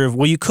the answer of,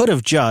 well, you could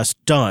have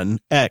just done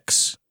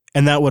X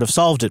and that would have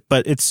solved it.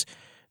 But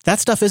that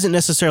stuff isn't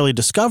necessarily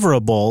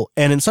discoverable,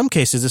 and in some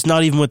cases, it's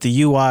not even what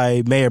the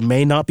UI may or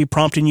may not be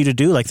prompting you to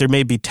do. Like there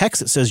may be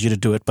text that says you to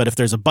do it, but if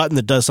there's a button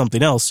that does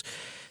something else,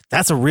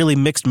 that's a really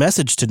mixed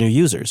message to new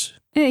users.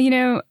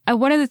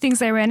 One of the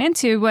things I ran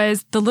into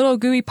was the little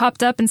GUI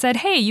popped up and said,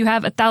 hey, you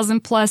have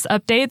 1,000 plus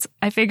updates.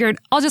 I figured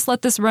I'll just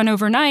let this run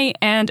overnight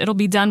and it'll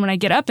be done when I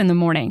get up in the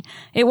morning.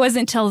 It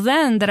wasn't till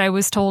then that I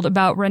was told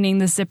about running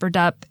the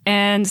ZipperDup.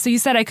 And so you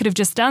said I could have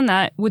just done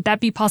that. Would that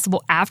be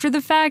possible after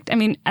the fact? I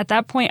mean, at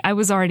that point, I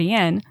was already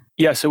in.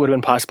 Yes, it would have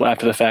been possible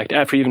after the fact,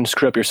 after you even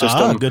screw up your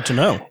system. Good to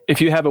know.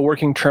 If you have a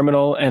working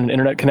terminal and an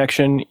internet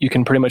connection, you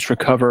can pretty much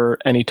recover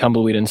any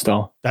Tumbleweed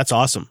install. That's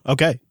awesome.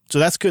 Okay. So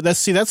that's good.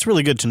 That's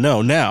really good to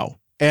know now.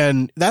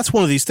 And that's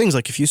one of these things,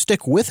 like if you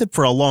stick with it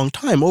for a long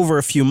time, over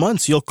a few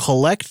months, you'll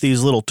collect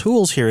these little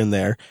tools here and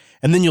there,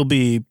 and then you'll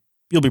be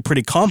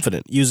pretty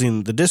confident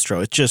using the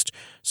distro. It's just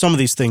some of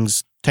these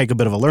things take a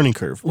bit of a learning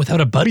curve. Without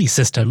a buddy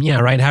system, yeah,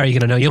 right? How are you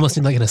going to know? You almost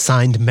need like an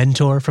assigned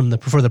mentor for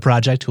the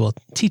project who will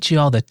teach you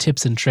all the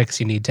tips and tricks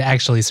you need to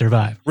actually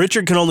survive.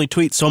 Richard can only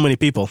tweet so many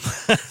people.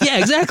 Yeah,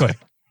 exactly.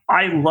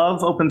 I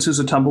love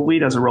OpenSUSE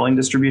Tumbleweed as a rolling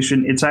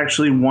distribution. It's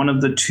actually one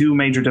of the two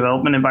major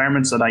development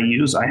environments that I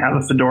use. I have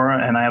a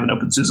Fedora and I have an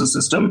OpenSUSE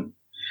system.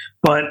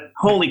 But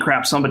holy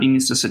crap, somebody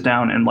needs to sit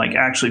down and like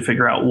actually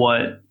figure out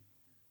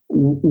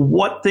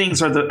what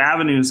things are the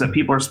avenues that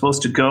people are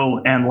supposed to go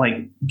and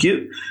like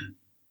give.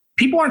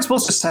 People aren't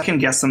supposed to second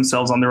guess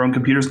themselves on their own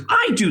computers.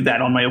 I do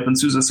that on my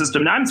OpenSUSE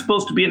system. Now I'm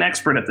supposed to be an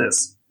expert at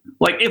this.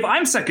 Like if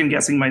I'm second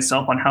guessing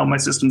myself on how my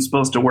system's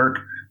supposed to work,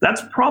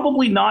 that's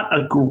probably not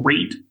a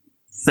great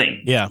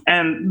thing. Yeah.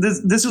 And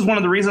this is one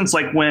of the reasons,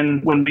 like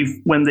when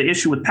the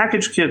issue with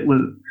PackageKit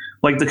was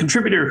like the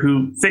contributor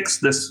who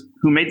fixed this,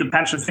 who made the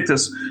patch to fix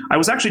this, I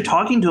was actually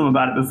talking to him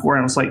about it before,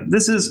 and I was like,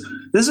 this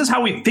is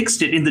how we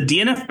fixed it in the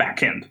DNF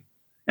backend.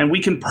 And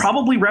we can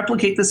probably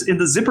replicate this in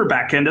the Zypper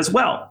backend as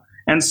well.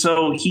 And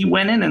so he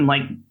went in and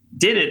like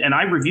did it, and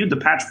I reviewed the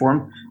patch for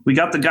him. We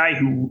got the guy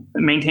who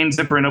maintains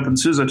Zypper and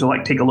OpenSUSE to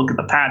like take a look at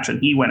the patch,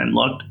 and he went and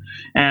looked.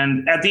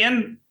 And at the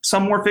end,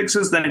 some more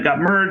fixes, then it got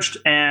merged,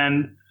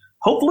 and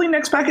hopefully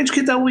next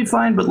PackageKit that will be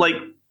fine. But like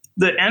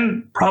the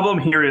end problem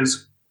here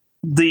is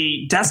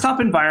the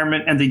desktop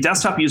environment and the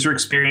desktop user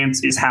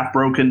experience is half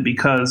broken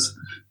because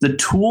the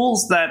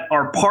tools that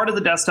are part of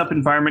the desktop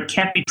environment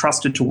can't be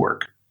trusted to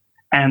work.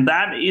 And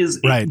that is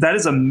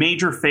a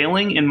major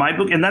failing in my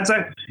book. And that's,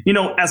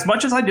 as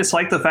much as I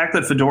dislike the fact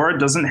that Fedora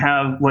doesn't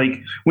have,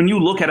 like, when you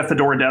look at a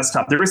Fedora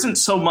desktop, there isn't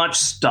so much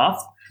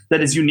stuff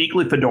that is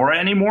uniquely Fedora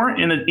anymore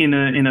in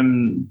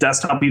a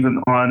desktop,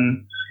 even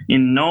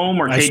in GNOME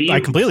or KDE.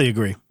 I completely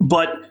agree.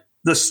 But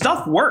the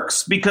stuff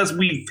works because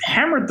we've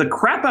hammered the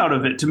crap out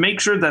of it to make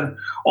sure that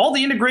all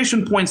the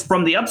integration points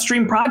from the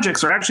upstream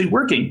projects are actually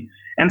working.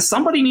 And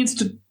somebody needs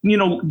to,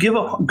 give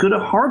a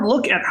hard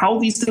look at how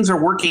these things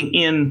are working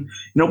in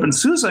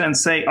OpenSUSE and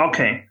say,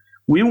 okay,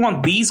 we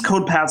want these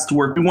code paths to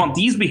work. We want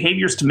these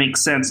behaviors to make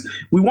sense.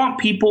 We want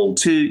people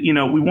to,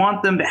 we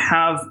want them to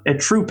have a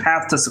true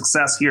path to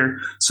success here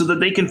so that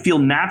they can feel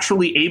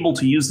naturally able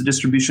to use the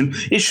distribution.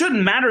 It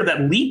shouldn't matter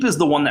that Leap is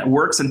the one that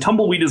works and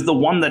Tumbleweed is the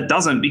one that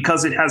doesn't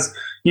because it has,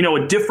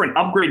 a different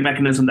upgrade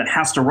mechanism that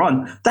has to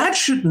run.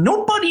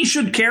 Nobody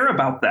should care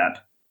about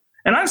that.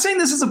 And I'm saying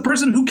this as a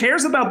person who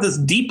cares about this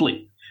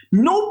deeply.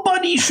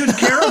 Nobody should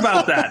care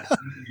about that.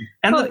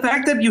 And the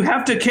fact that you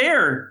have to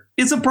care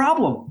is a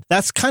problem.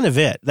 That's kind of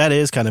it. That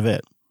is kind of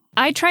it.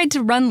 I tried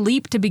to run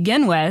Leap to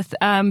begin with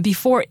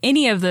before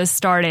any of this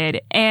started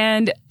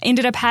and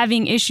ended up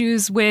having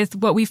issues with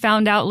what we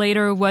found out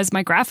later was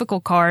my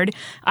graphical card.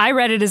 I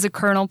read it as a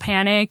kernel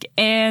panic.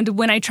 And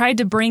when I tried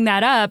to bring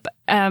that up,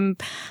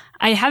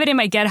 I have it in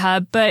my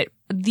GitHub, but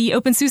the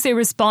OpenSUSE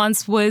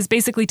response was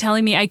basically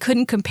telling me I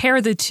couldn't compare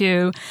the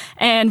two,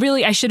 and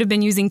really I should have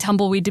been using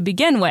Tumbleweed to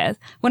begin with.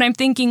 When I'm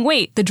thinking,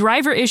 wait, the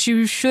driver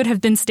issue should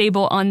have been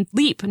stable on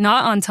Leap,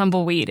 not on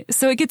Tumbleweed.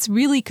 So it gets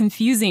really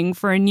confusing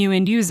for a new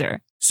end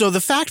user. So the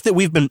fact that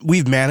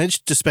we've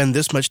managed to spend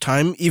this much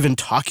time even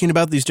talking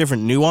about these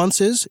different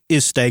nuances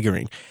is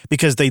staggering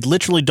because they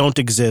literally don't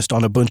exist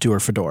on Ubuntu or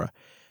Fedora.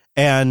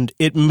 And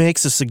it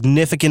makes a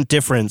significant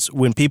difference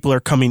when people are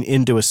coming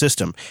into a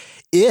system.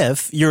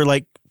 If you're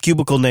like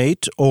Cubicle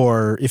Nate,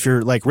 or if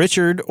you're like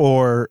Richard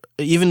or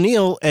even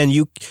Neil, and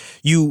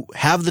you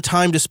have the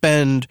time to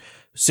spend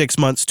 6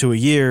 months to a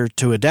year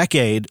to a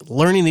decade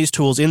learning these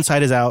tools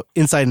inside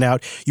and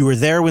out. You were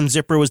there when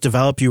Zypper was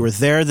developed. You were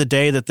there the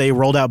day that they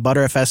rolled out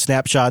Btrfs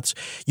snapshots.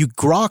 You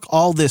grok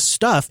all this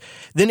stuff.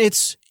 Then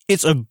it's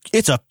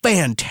a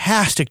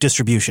fantastic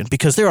distribution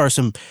because there are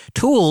some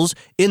tools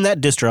in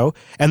that distro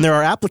and there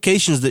are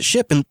applications that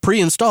ship and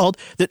pre-installed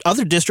that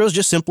other distros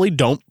just simply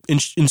don't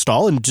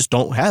install and just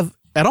don't have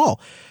at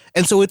all.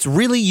 And so it's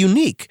really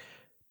unique.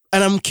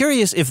 And I'm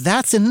curious if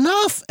that's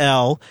enough,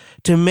 Elle,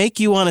 to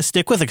make you want to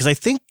stick with it. Because I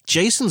think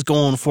Jason's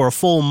going for a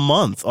full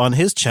month on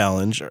his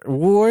challenge.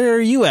 Where are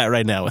you at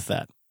right now with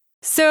that?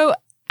 So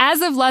As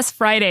of last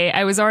Friday,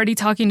 I was already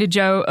talking to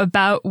Joe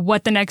about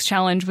what the next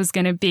challenge was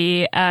going to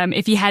be.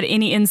 If he had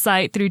any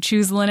insight through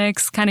Choose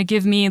Linux, kind of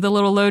give me the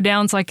little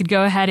lowdown so I could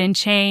go ahead and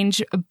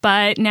change.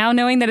 But now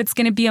knowing that it's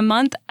going to be a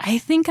month, I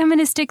think I'm going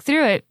to stick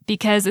through it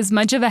because as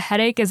much of a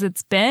headache as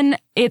it's been,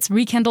 it's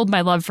rekindled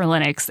my love for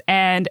Linux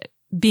and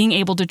being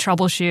able to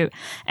troubleshoot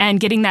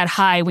and getting that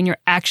high when you're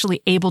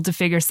actually able to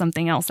figure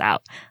something else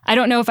out. I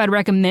don't know if I'd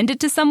recommend it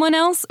to someone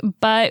else,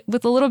 but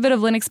with a little bit of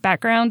Linux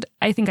background,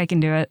 I think I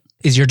can do it.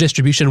 Is your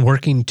distribution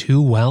working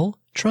too well?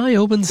 Try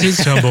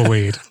OpenSUSE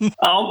Tumbleweed.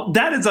 Oh,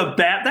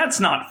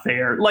 that's not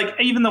fair. Like,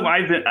 even though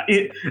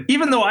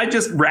I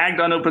just ragged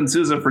on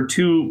OpenSUSE for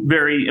two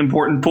very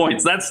important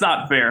points, that's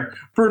not fair.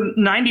 For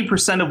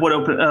 90% of what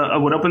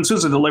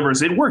OpenSUSE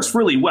delivers, it works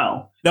really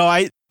well. No,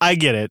 I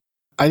get it.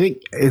 I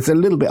think it's a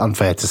little bit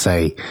unfair to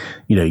say,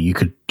 you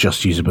could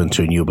just use Ubuntu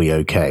and you'll be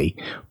okay.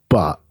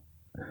 But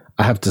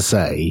I have to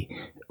say,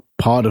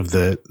 part of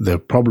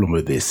the problem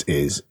with this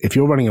is if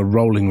you're running a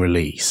rolling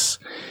release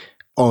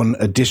on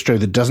a distro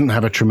that doesn't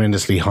have a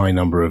tremendously high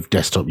number of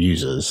desktop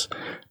users,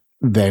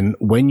 then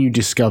when you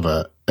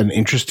discover an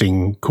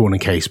interesting corner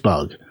case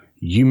bug,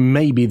 you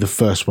may be the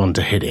first one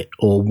to hit it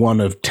or one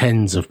of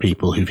tens of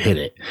people who've hit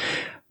it.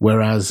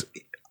 Whereas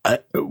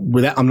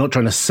I'm not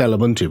trying to sell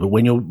Ubuntu, but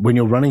when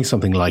you're running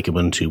something like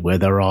Ubuntu, where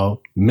there are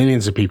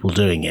millions of people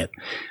doing it,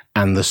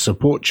 and the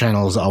support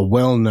channels are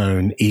well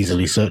known,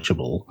 easily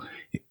searchable,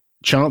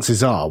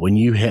 chances are when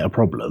you hit a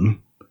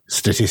problem,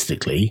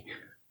 statistically,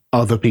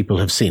 other people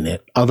have seen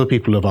it, other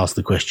people have asked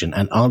the question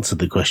and answered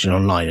the question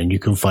online, and you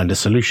can find a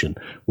solution.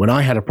 When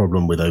I had a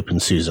problem with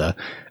OpenSUSE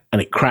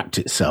and it crapped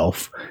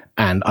itself,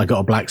 and I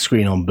got a black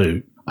screen on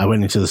boot, I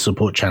went into the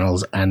support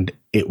channels and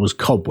it was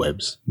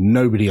cobwebs.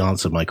 Nobody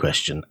answered my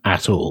question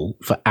at all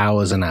for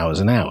hours and hours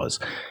and hours.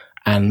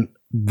 And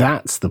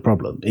that's the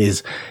problem,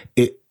 is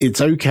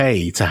it's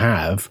okay to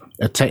have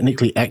a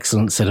technically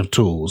excellent set of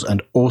tools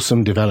and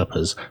awesome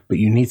developers, but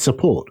you need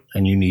support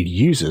and you need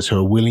users who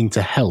are willing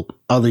to help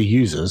other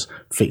users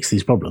fix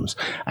these problems.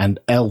 And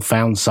Elle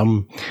found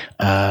some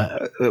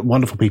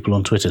wonderful people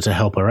on Twitter to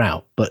help her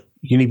out, but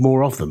you need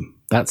more of them.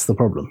 That's the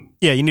problem.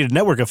 Yeah, you need a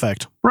network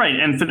effect. Right,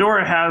 and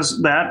Fedora has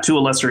that to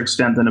a lesser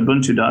extent than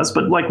Ubuntu does,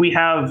 but like we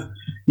have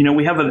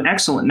an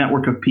excellent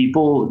network of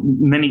people,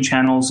 many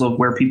channels of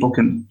where people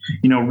can,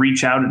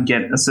 reach out and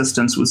get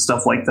assistance with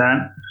stuff like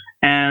that.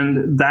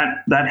 And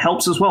that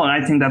helps as well. And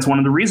I think that's one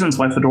of the reasons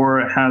why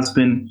Fedora has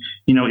been,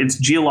 its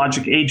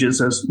geologic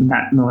ages, as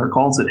Matt Miller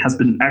calls it, has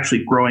been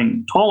actually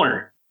growing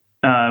taller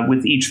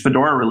with each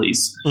Fedora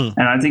release.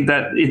 And I think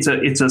that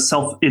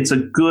it's a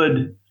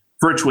good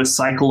virtuous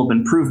cycle of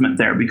improvement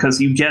there,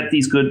 because you get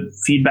these good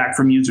feedback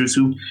from users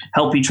who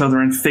help each other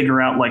and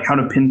figure out like how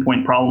to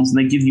pinpoint problems, and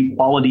they give you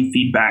quality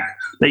feedback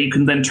that you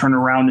can then turn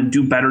around and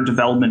do better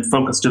development,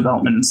 focused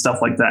development, and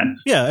stuff like that.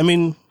 Yeah, I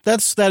mean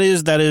that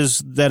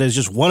is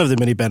just one of the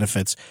many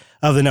benefits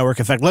of the network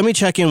effect. Let me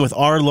check in with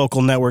our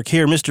local network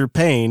here, Mr.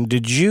 Payne.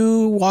 Did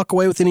you walk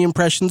away with any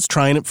impressions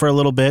trying it for a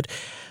little bit?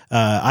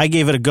 I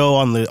gave it a go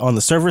on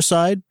the server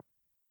side.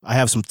 I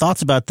have some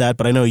thoughts about that,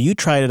 but I know you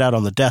tried it out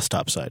on the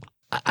desktop side.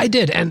 I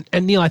did, and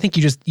Neil, I think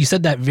you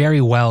said that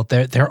very well.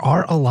 There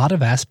are a lot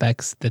of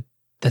aspects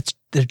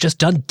they're just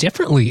done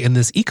differently in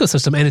this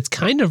ecosystem, and it's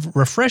kind of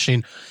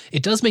refreshing.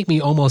 It does make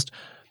me almost,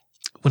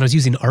 when I was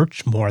using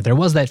Arch more, there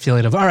was that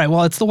feeling of, all right,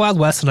 well, it's the Wild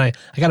West, and I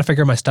got to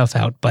figure my stuff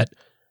out. But,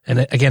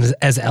 and again,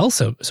 as Elle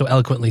so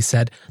eloquently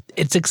said,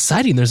 it's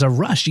exciting. There's a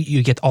rush.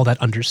 You get all that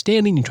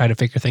understanding. You try to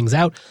figure things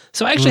out.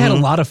 So I actually had a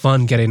lot of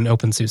fun getting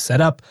OpenSUSE set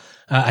up.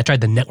 I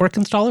tried the network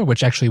installer,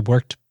 which actually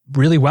worked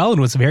really well and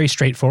was very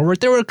straightforward.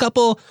 There were a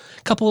couple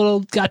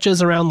little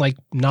gotchas around, like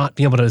not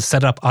being able to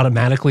set up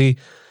automatically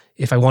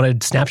if I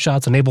wanted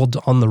snapshots enabled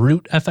on the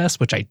root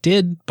FS, which I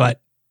did, but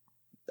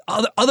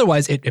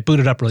otherwise it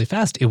booted up really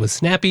fast. It was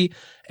snappy,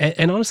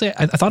 and honestly,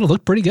 I thought it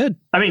looked pretty good.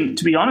 I mean,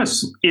 to be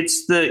honest,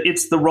 it's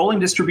the rolling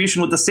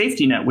distribution with the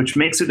safety net, which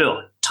makes it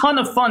a ton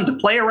of fun to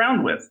play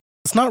around with.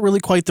 It's not really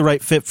quite the right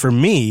fit for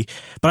me,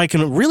 but I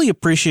can really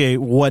appreciate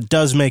what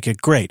does make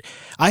it great.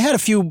 I had a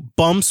few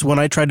bumps when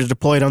I tried to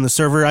deploy it on the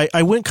server.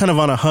 I went kind of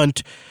on a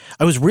hunt.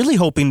 I was really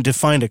hoping to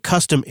find a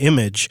custom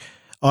image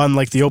on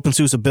like the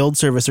OpenSUSE build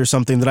service or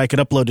something that I could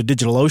upload to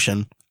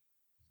DigitalOcean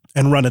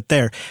and run it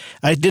there.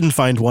 I didn't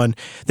find one.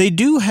 They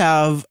do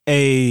have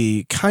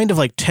a kind of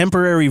like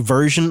temporary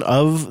version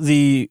of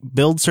the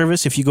build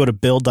service. If you go to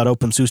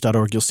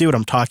build.opensuse.org, you'll see what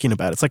I'm talking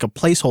about. It's like a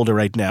placeholder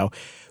right now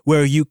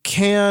where you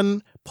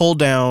can pull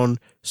down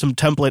some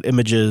template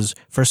images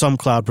for some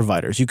cloud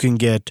providers. You can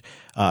get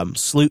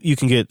SUSE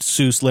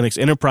Linux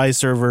Enterprise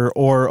Server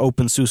or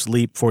OpenSUSE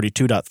Leap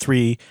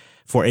 42.3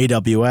 for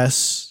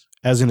AWS,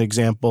 as an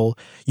example.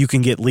 You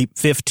can get Leap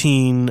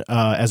 15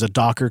 as a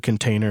Docker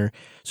container.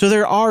 So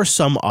there are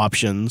some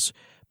options,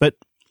 but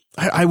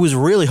I was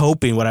really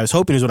hoping, what I was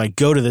hoping is when I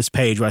go to this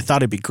page, what I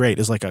thought it'd be great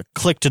is like a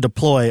click to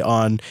deploy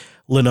on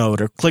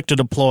Linode or click to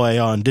deploy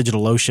on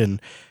DigitalOcean.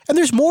 And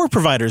there's more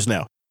providers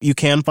now. You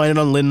can find it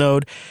on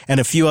Linode and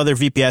a few other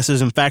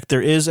VPSs. In fact,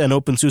 there is an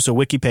OpenSUSE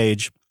wiki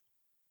page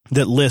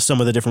that lists some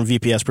of the different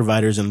VPS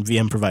providers and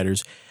VM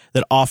providers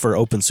that offer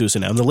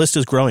OpenSUSE now. And the list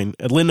is growing.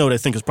 Linode, I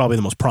think, is probably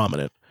the most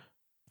prominent.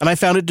 And I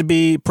found it to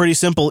be pretty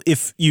simple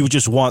if you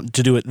just want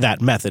to do it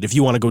that method. If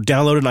you want to go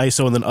download an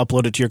ISO and then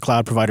upload it to your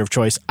cloud provider of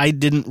choice, I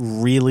didn't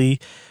really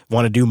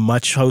want to do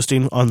much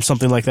hosting on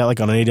something like that, like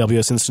on an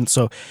AWS instance.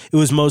 So it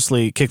was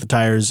mostly kick the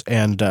tires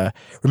and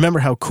remember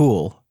how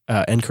cool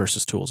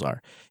Ncurse's tools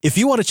are. If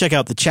you want to check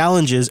out the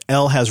challenges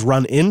Elle has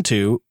run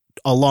into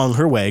along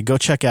her way, go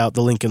check out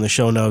the link in the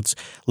show notes,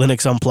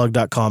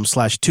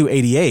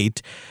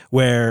 linuxunplug.com/288,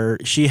 where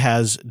she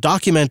has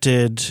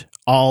documented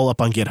all up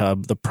on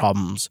GitHub, the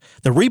problems,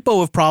 the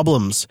repo of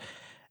problems,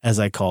 as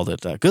I called it.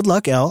 Good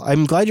luck, Elle.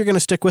 I'm glad you're going to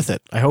stick with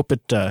it. I hope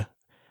by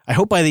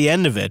the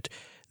end of it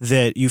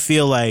that you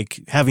feel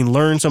like, having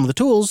learned some of the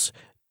tools,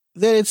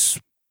 that it's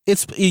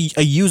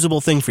a usable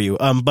thing for you.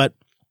 But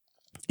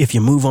if you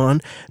move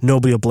on,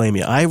 nobody will blame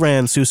you. I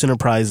ran SUSE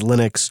Enterprise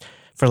Linux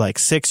for like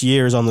 6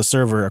 years on the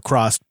server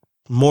across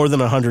more than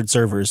 100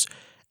 servers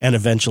and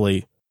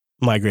eventually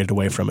migrated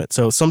away from it.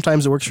 So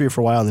sometimes it works for you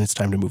for a while and then it's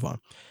time to move on.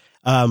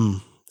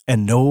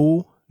 And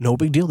no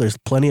big deal. There's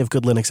plenty of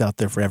good Linux out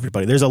there for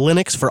everybody. There's a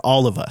Linux for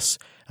all of us.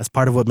 That's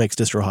part of what makes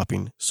distro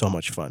hopping so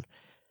much fun.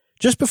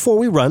 Just before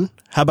we run,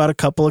 how about a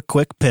couple of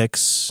quick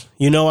picks?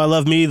 You know I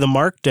love me the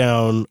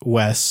Markdown,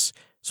 Wes.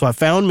 So I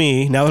found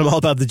me, now that I'm all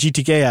about the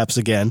GTK apps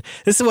again,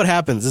 this is what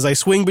happens, is I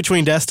swing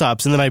between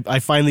desktops, and then I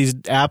find these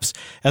apps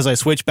as I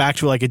switch back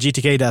to like a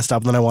GTK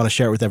desktop, and then I want to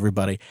share it with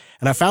everybody.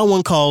 And I found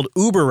one called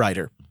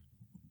UberWriter.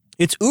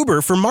 It's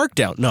Uber for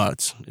Markdown. No,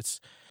 it's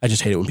I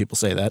just hate it when people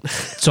say that.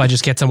 So I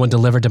just get someone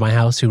delivered to my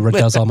house who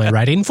does all my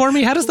writing for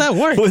me? How does that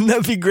work? Wouldn't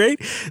that be great?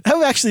 That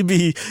would actually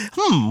be,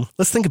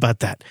 let's think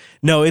about that.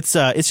 No, it's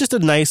just a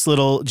nice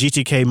little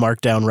GTK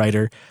Markdown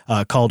writer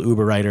called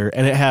UberWriter,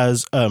 and it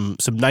has some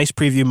nice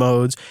preview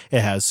modes. It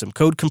has some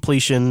code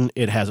completion.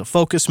 It has a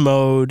focus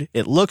mode.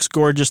 It looks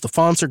gorgeous. The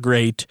fonts are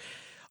great.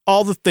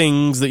 All the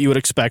things that you would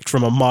expect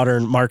from a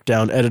modern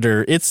Markdown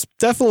editor. It's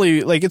definitely,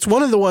 it's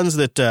one of the ones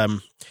that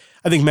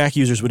I think Mac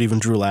users would even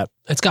drool at.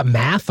 It's got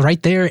math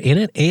right there in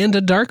it and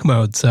a dark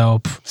mode,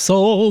 so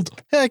sold.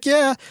 Heck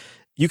yeah.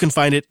 You can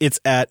find it.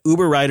 It's at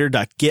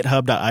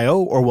uberwriter.github.io,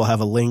 or we'll have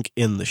a link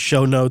in the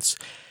show notes.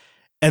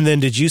 And then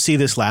did you see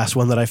this last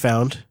one that I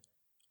found?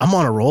 I'm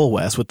on a roll,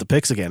 Wes, with the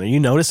picks again. Are you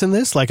noticing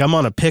this? I'm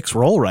on a picks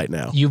roll right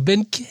now. You've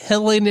been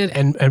killing it,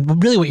 and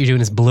really what you're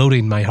doing is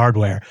bloating my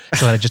hardware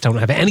so that I just don't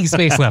have any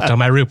space left on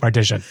my root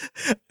partition.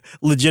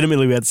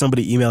 Legitimately, we had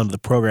somebody email into the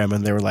program,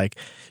 and they were like,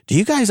 do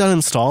you guys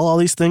uninstall all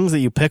these things that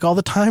you pick all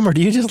the time, or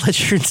do you just let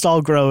your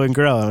install grow and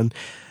grow? And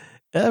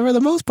for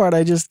the most part,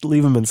 I just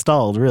leave them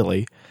installed,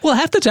 really. Well,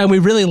 half the time we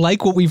really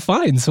like what we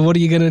find, so what are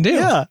you going to do?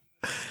 Yeah,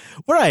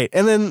 right.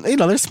 And then,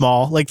 they're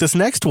small. Like this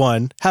next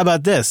one, how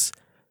about this?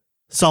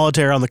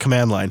 Solitaire on the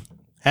command line.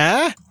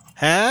 Huh?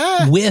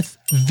 With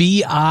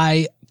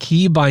VI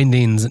key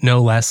bindings,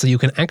 no less, so you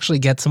can actually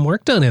get some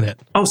work done in it.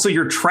 Oh, so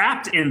you're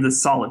trapped in the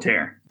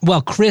solitaire.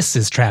 Well, Chris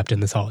is trapped in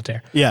the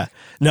solitaire. Yeah.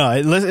 No,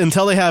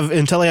 until they have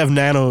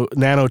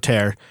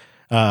nanotear,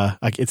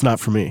 it's not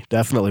for me.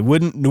 Definitely.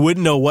 Wouldn't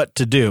know what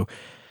to do.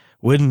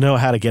 Wouldn't know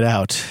how to get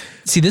out.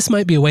 See, this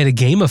might be a way to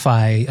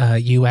gamify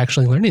you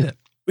actually learning it.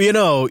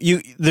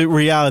 The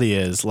reality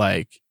is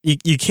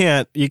you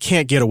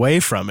can't get away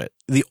from it.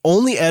 The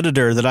only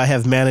editor that I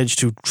have managed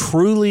to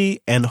truly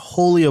and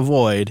wholly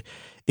avoid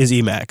is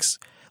Emacs.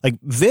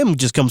 Vim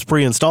just comes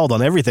pre-installed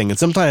on everything, and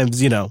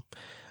sometimes a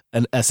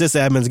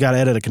sysadmin's got to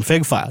edit a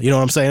config file. You know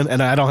what I'm saying?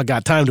 And I don't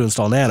got time to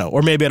install Nano,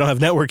 or maybe I don't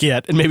have network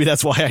yet, and maybe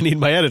that's why I need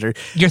my editor.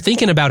 You're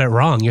thinking about it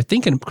wrong. You're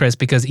thinking, Chris,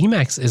 because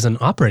Emacs is an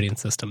operating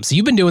system. So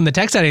you've been doing the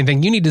text editing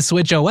thing. You need to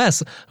switch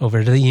OS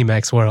over to the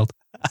Emacs world.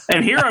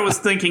 And here I was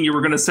thinking you were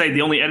going to say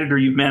the only editor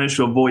you've managed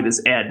to avoid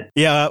is Ed.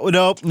 Yeah,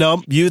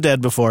 no, used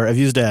Ed before. I've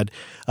used Ed,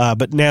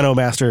 but Nano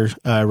master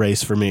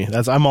race for me.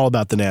 I'm all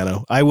about the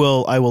Nano. I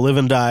will live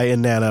and die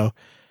in Nano.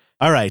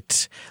 All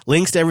right,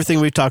 links to everything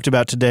we've talked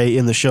about today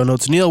in the show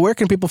notes. Neil, where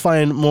can people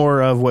find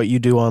more of what you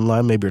do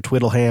online? Maybe your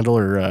Twiddle handle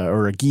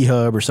or a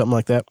GitHub or something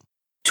like that.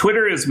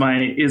 Twitter is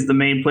the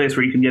main place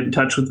where you can get in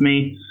touch with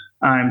me.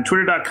 I'm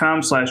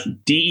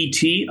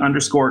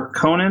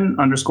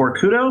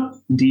twitter.com/DET_Conan_Kudo,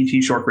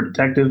 DET short for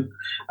detective.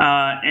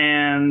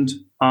 And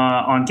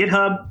on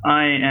GitHub,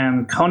 I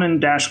am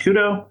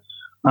Conan-Kudo.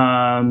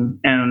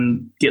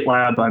 And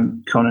GitLab,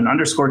 I'm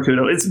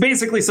Conan_Kudo. It's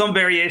basically some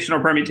variation or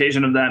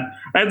permutation of that.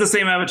 I have the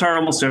same avatar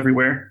almost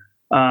everywhere.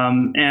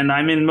 And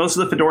I'm in most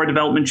of the Fedora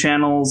development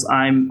channels.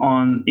 I'm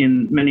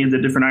in many of the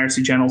different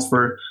IRC channels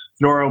for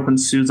Fedora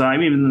OpenSUSE.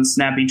 I'm even in the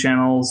Snappy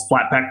channels,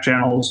 Flatpak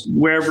channels,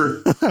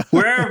 wherever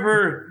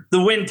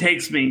the wind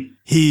takes me.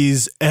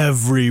 He's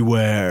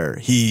everywhere.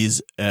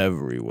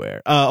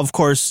 Of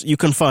course, you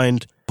can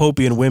find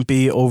Popey and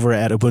Wimpy over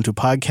at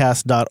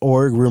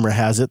ubuntupodcast.org. Rumor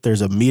has it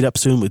there's a meetup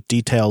soon with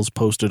details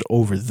posted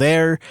over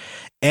there.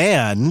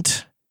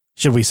 And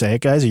Should we say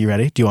it, guys? Are you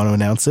ready? Do you want to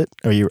announce it?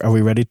 Are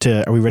we ready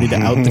to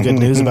out the good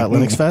news about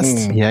Linux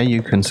Fest? Yeah,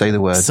 you can say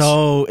the words.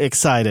 So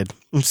excited.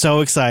 I'm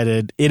so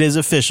excited. It is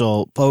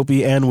official.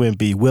 Popey and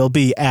Wimpy will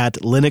be at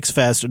Linux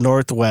Fest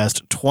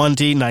Northwest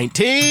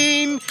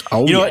 2019.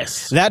 Oh, you know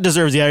yes. what? That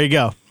deserves, there you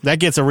go. That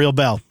gets a real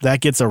bell.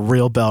 That gets a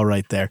real bell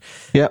right there.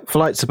 Yeah,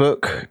 flights are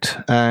booked.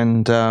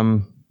 And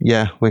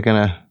yeah, we're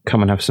going to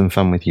come and have some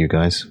fun with you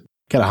guys.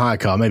 Get a hire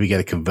car, maybe get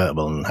a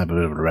convertible and have a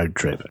bit of a road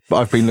trip. But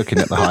I've been looking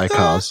at the hire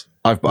cars.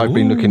 I've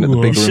been looking at the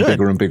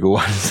bigger and bigger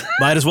ones.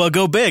 Might as well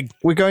go big.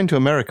 We're going to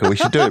America. We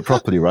should do it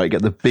properly, right?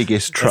 Get the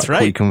biggest truck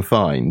we can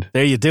find.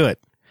 There you do it.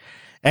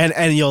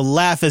 And you'll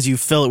laugh as you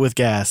fill it with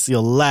gas.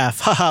 You'll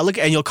laugh. Haha, look,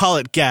 and you'll call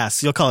it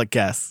gas. You'll call it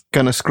gas.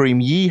 Gonna scream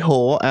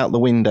yeehaw out the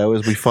window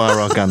as we fire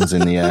our guns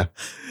in the air.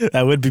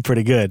 That would be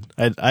pretty good.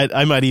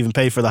 I might even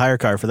pay for the hire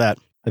car for that.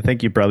 I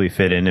think you probably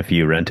fit in if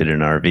you rented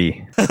an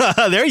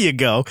RV. There you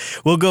go.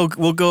 We'll go,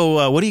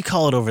 what do you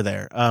call it over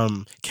there?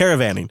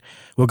 Caravanning.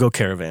 We'll go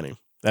caravanning.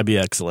 That'd be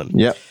excellent.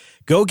 Yep.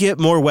 Go get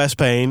more Wes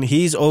Payne.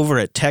 He's over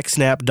at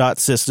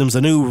TechSnap.systems,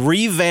 a new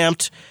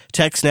revamped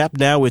TechSnap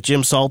now with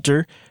Jim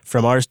Salter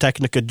from Ars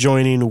Technica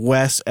joining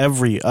Wes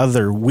every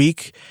other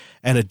week.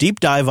 And a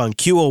deep dive on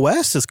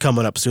QoS is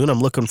coming up soon.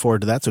 I'm looking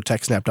forward to that. So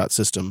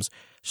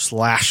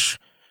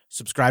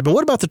TechSnap.systems/subscribe. And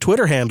what about the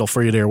Twitter handle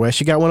for you there, Wes?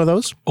 You got one of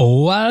those?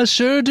 Oh, I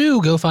sure do.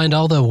 Go find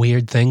all the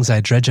weird things I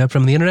dredge up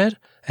from the internet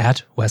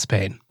at Wes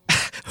Payne.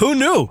 Who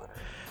knew?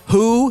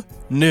 Who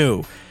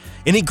knew?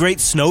 Any great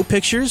snow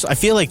pictures? I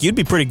feel like you'd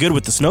be pretty good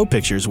with the snow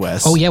pictures,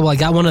 Wes. Oh, yeah. Well, I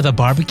got one of the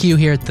barbecue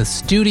here at the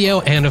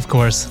studio, and of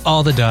course,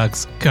 all the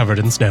dogs covered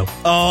in snow.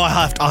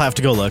 Oh, I'll have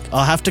to go look.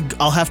 I'll have to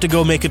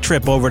go make a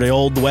trip over to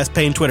old Wes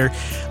Payne Twitter.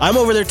 I'm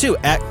over there too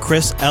at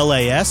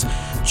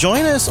ChrisLAS.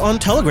 Join us on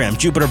Telegram,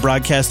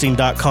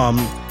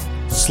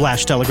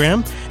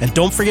 JupiterBroadcasting.com/Telegram. And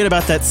don't forget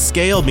about that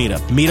Scale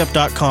meetup,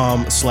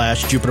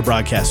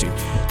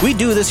 meetup.com/JupiterBroadcasting. We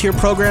do this here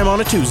program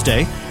on a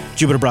Tuesday.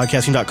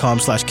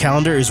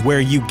 JupiterBroadcasting.com/calendar is where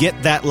you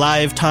get that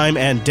live time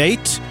and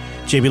date.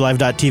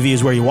 JBLive.tv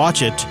is where you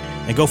watch it.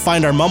 And go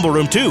find our Mumble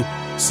Room too.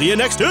 See you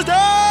next Tuesday!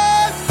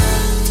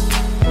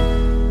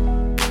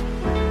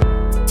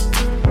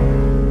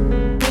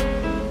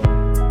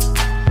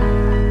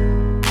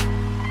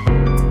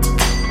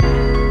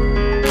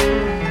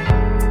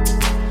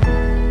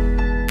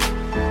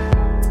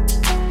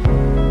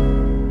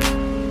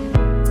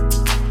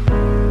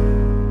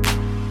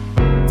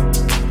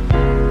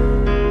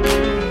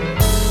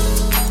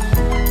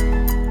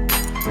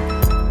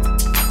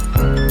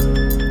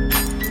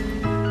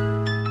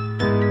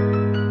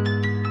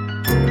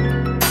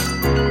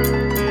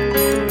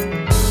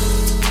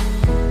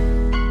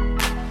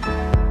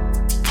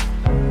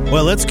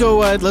 Well, let's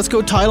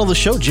go title the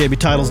show,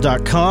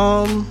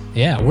 jbtitles.com.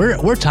 Yeah,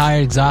 we're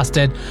tired,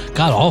 exhausted,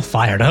 got all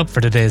fired up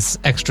for today's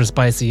extra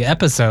spicy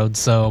episode,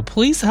 so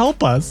please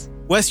help us.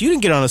 Wes, you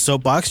didn't get on a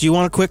soapbox. Do you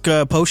want a quick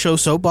post-show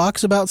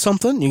soapbox about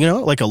something? You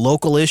know, like a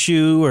local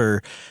issue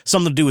or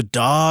something to do with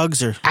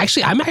dogs? Or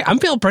actually, I'm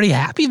feeling pretty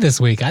happy this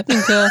week. I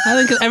think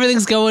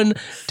everything's going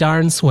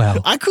darn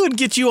swell. I could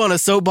get you on a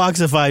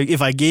soapbox if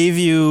I gave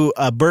you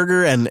a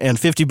burger and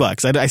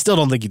 $50. I still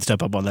don't think you'd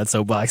step up on that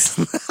soapbox.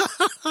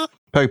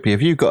 Popey,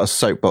 have you got a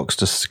soapbox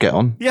to get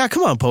on? Yeah,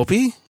 come on,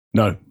 Popey.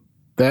 No,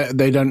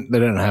 they don't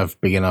have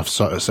big enough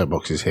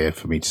soapboxes here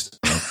for me to.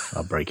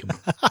 I'll break them.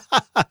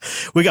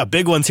 We got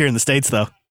big ones here in the States, though.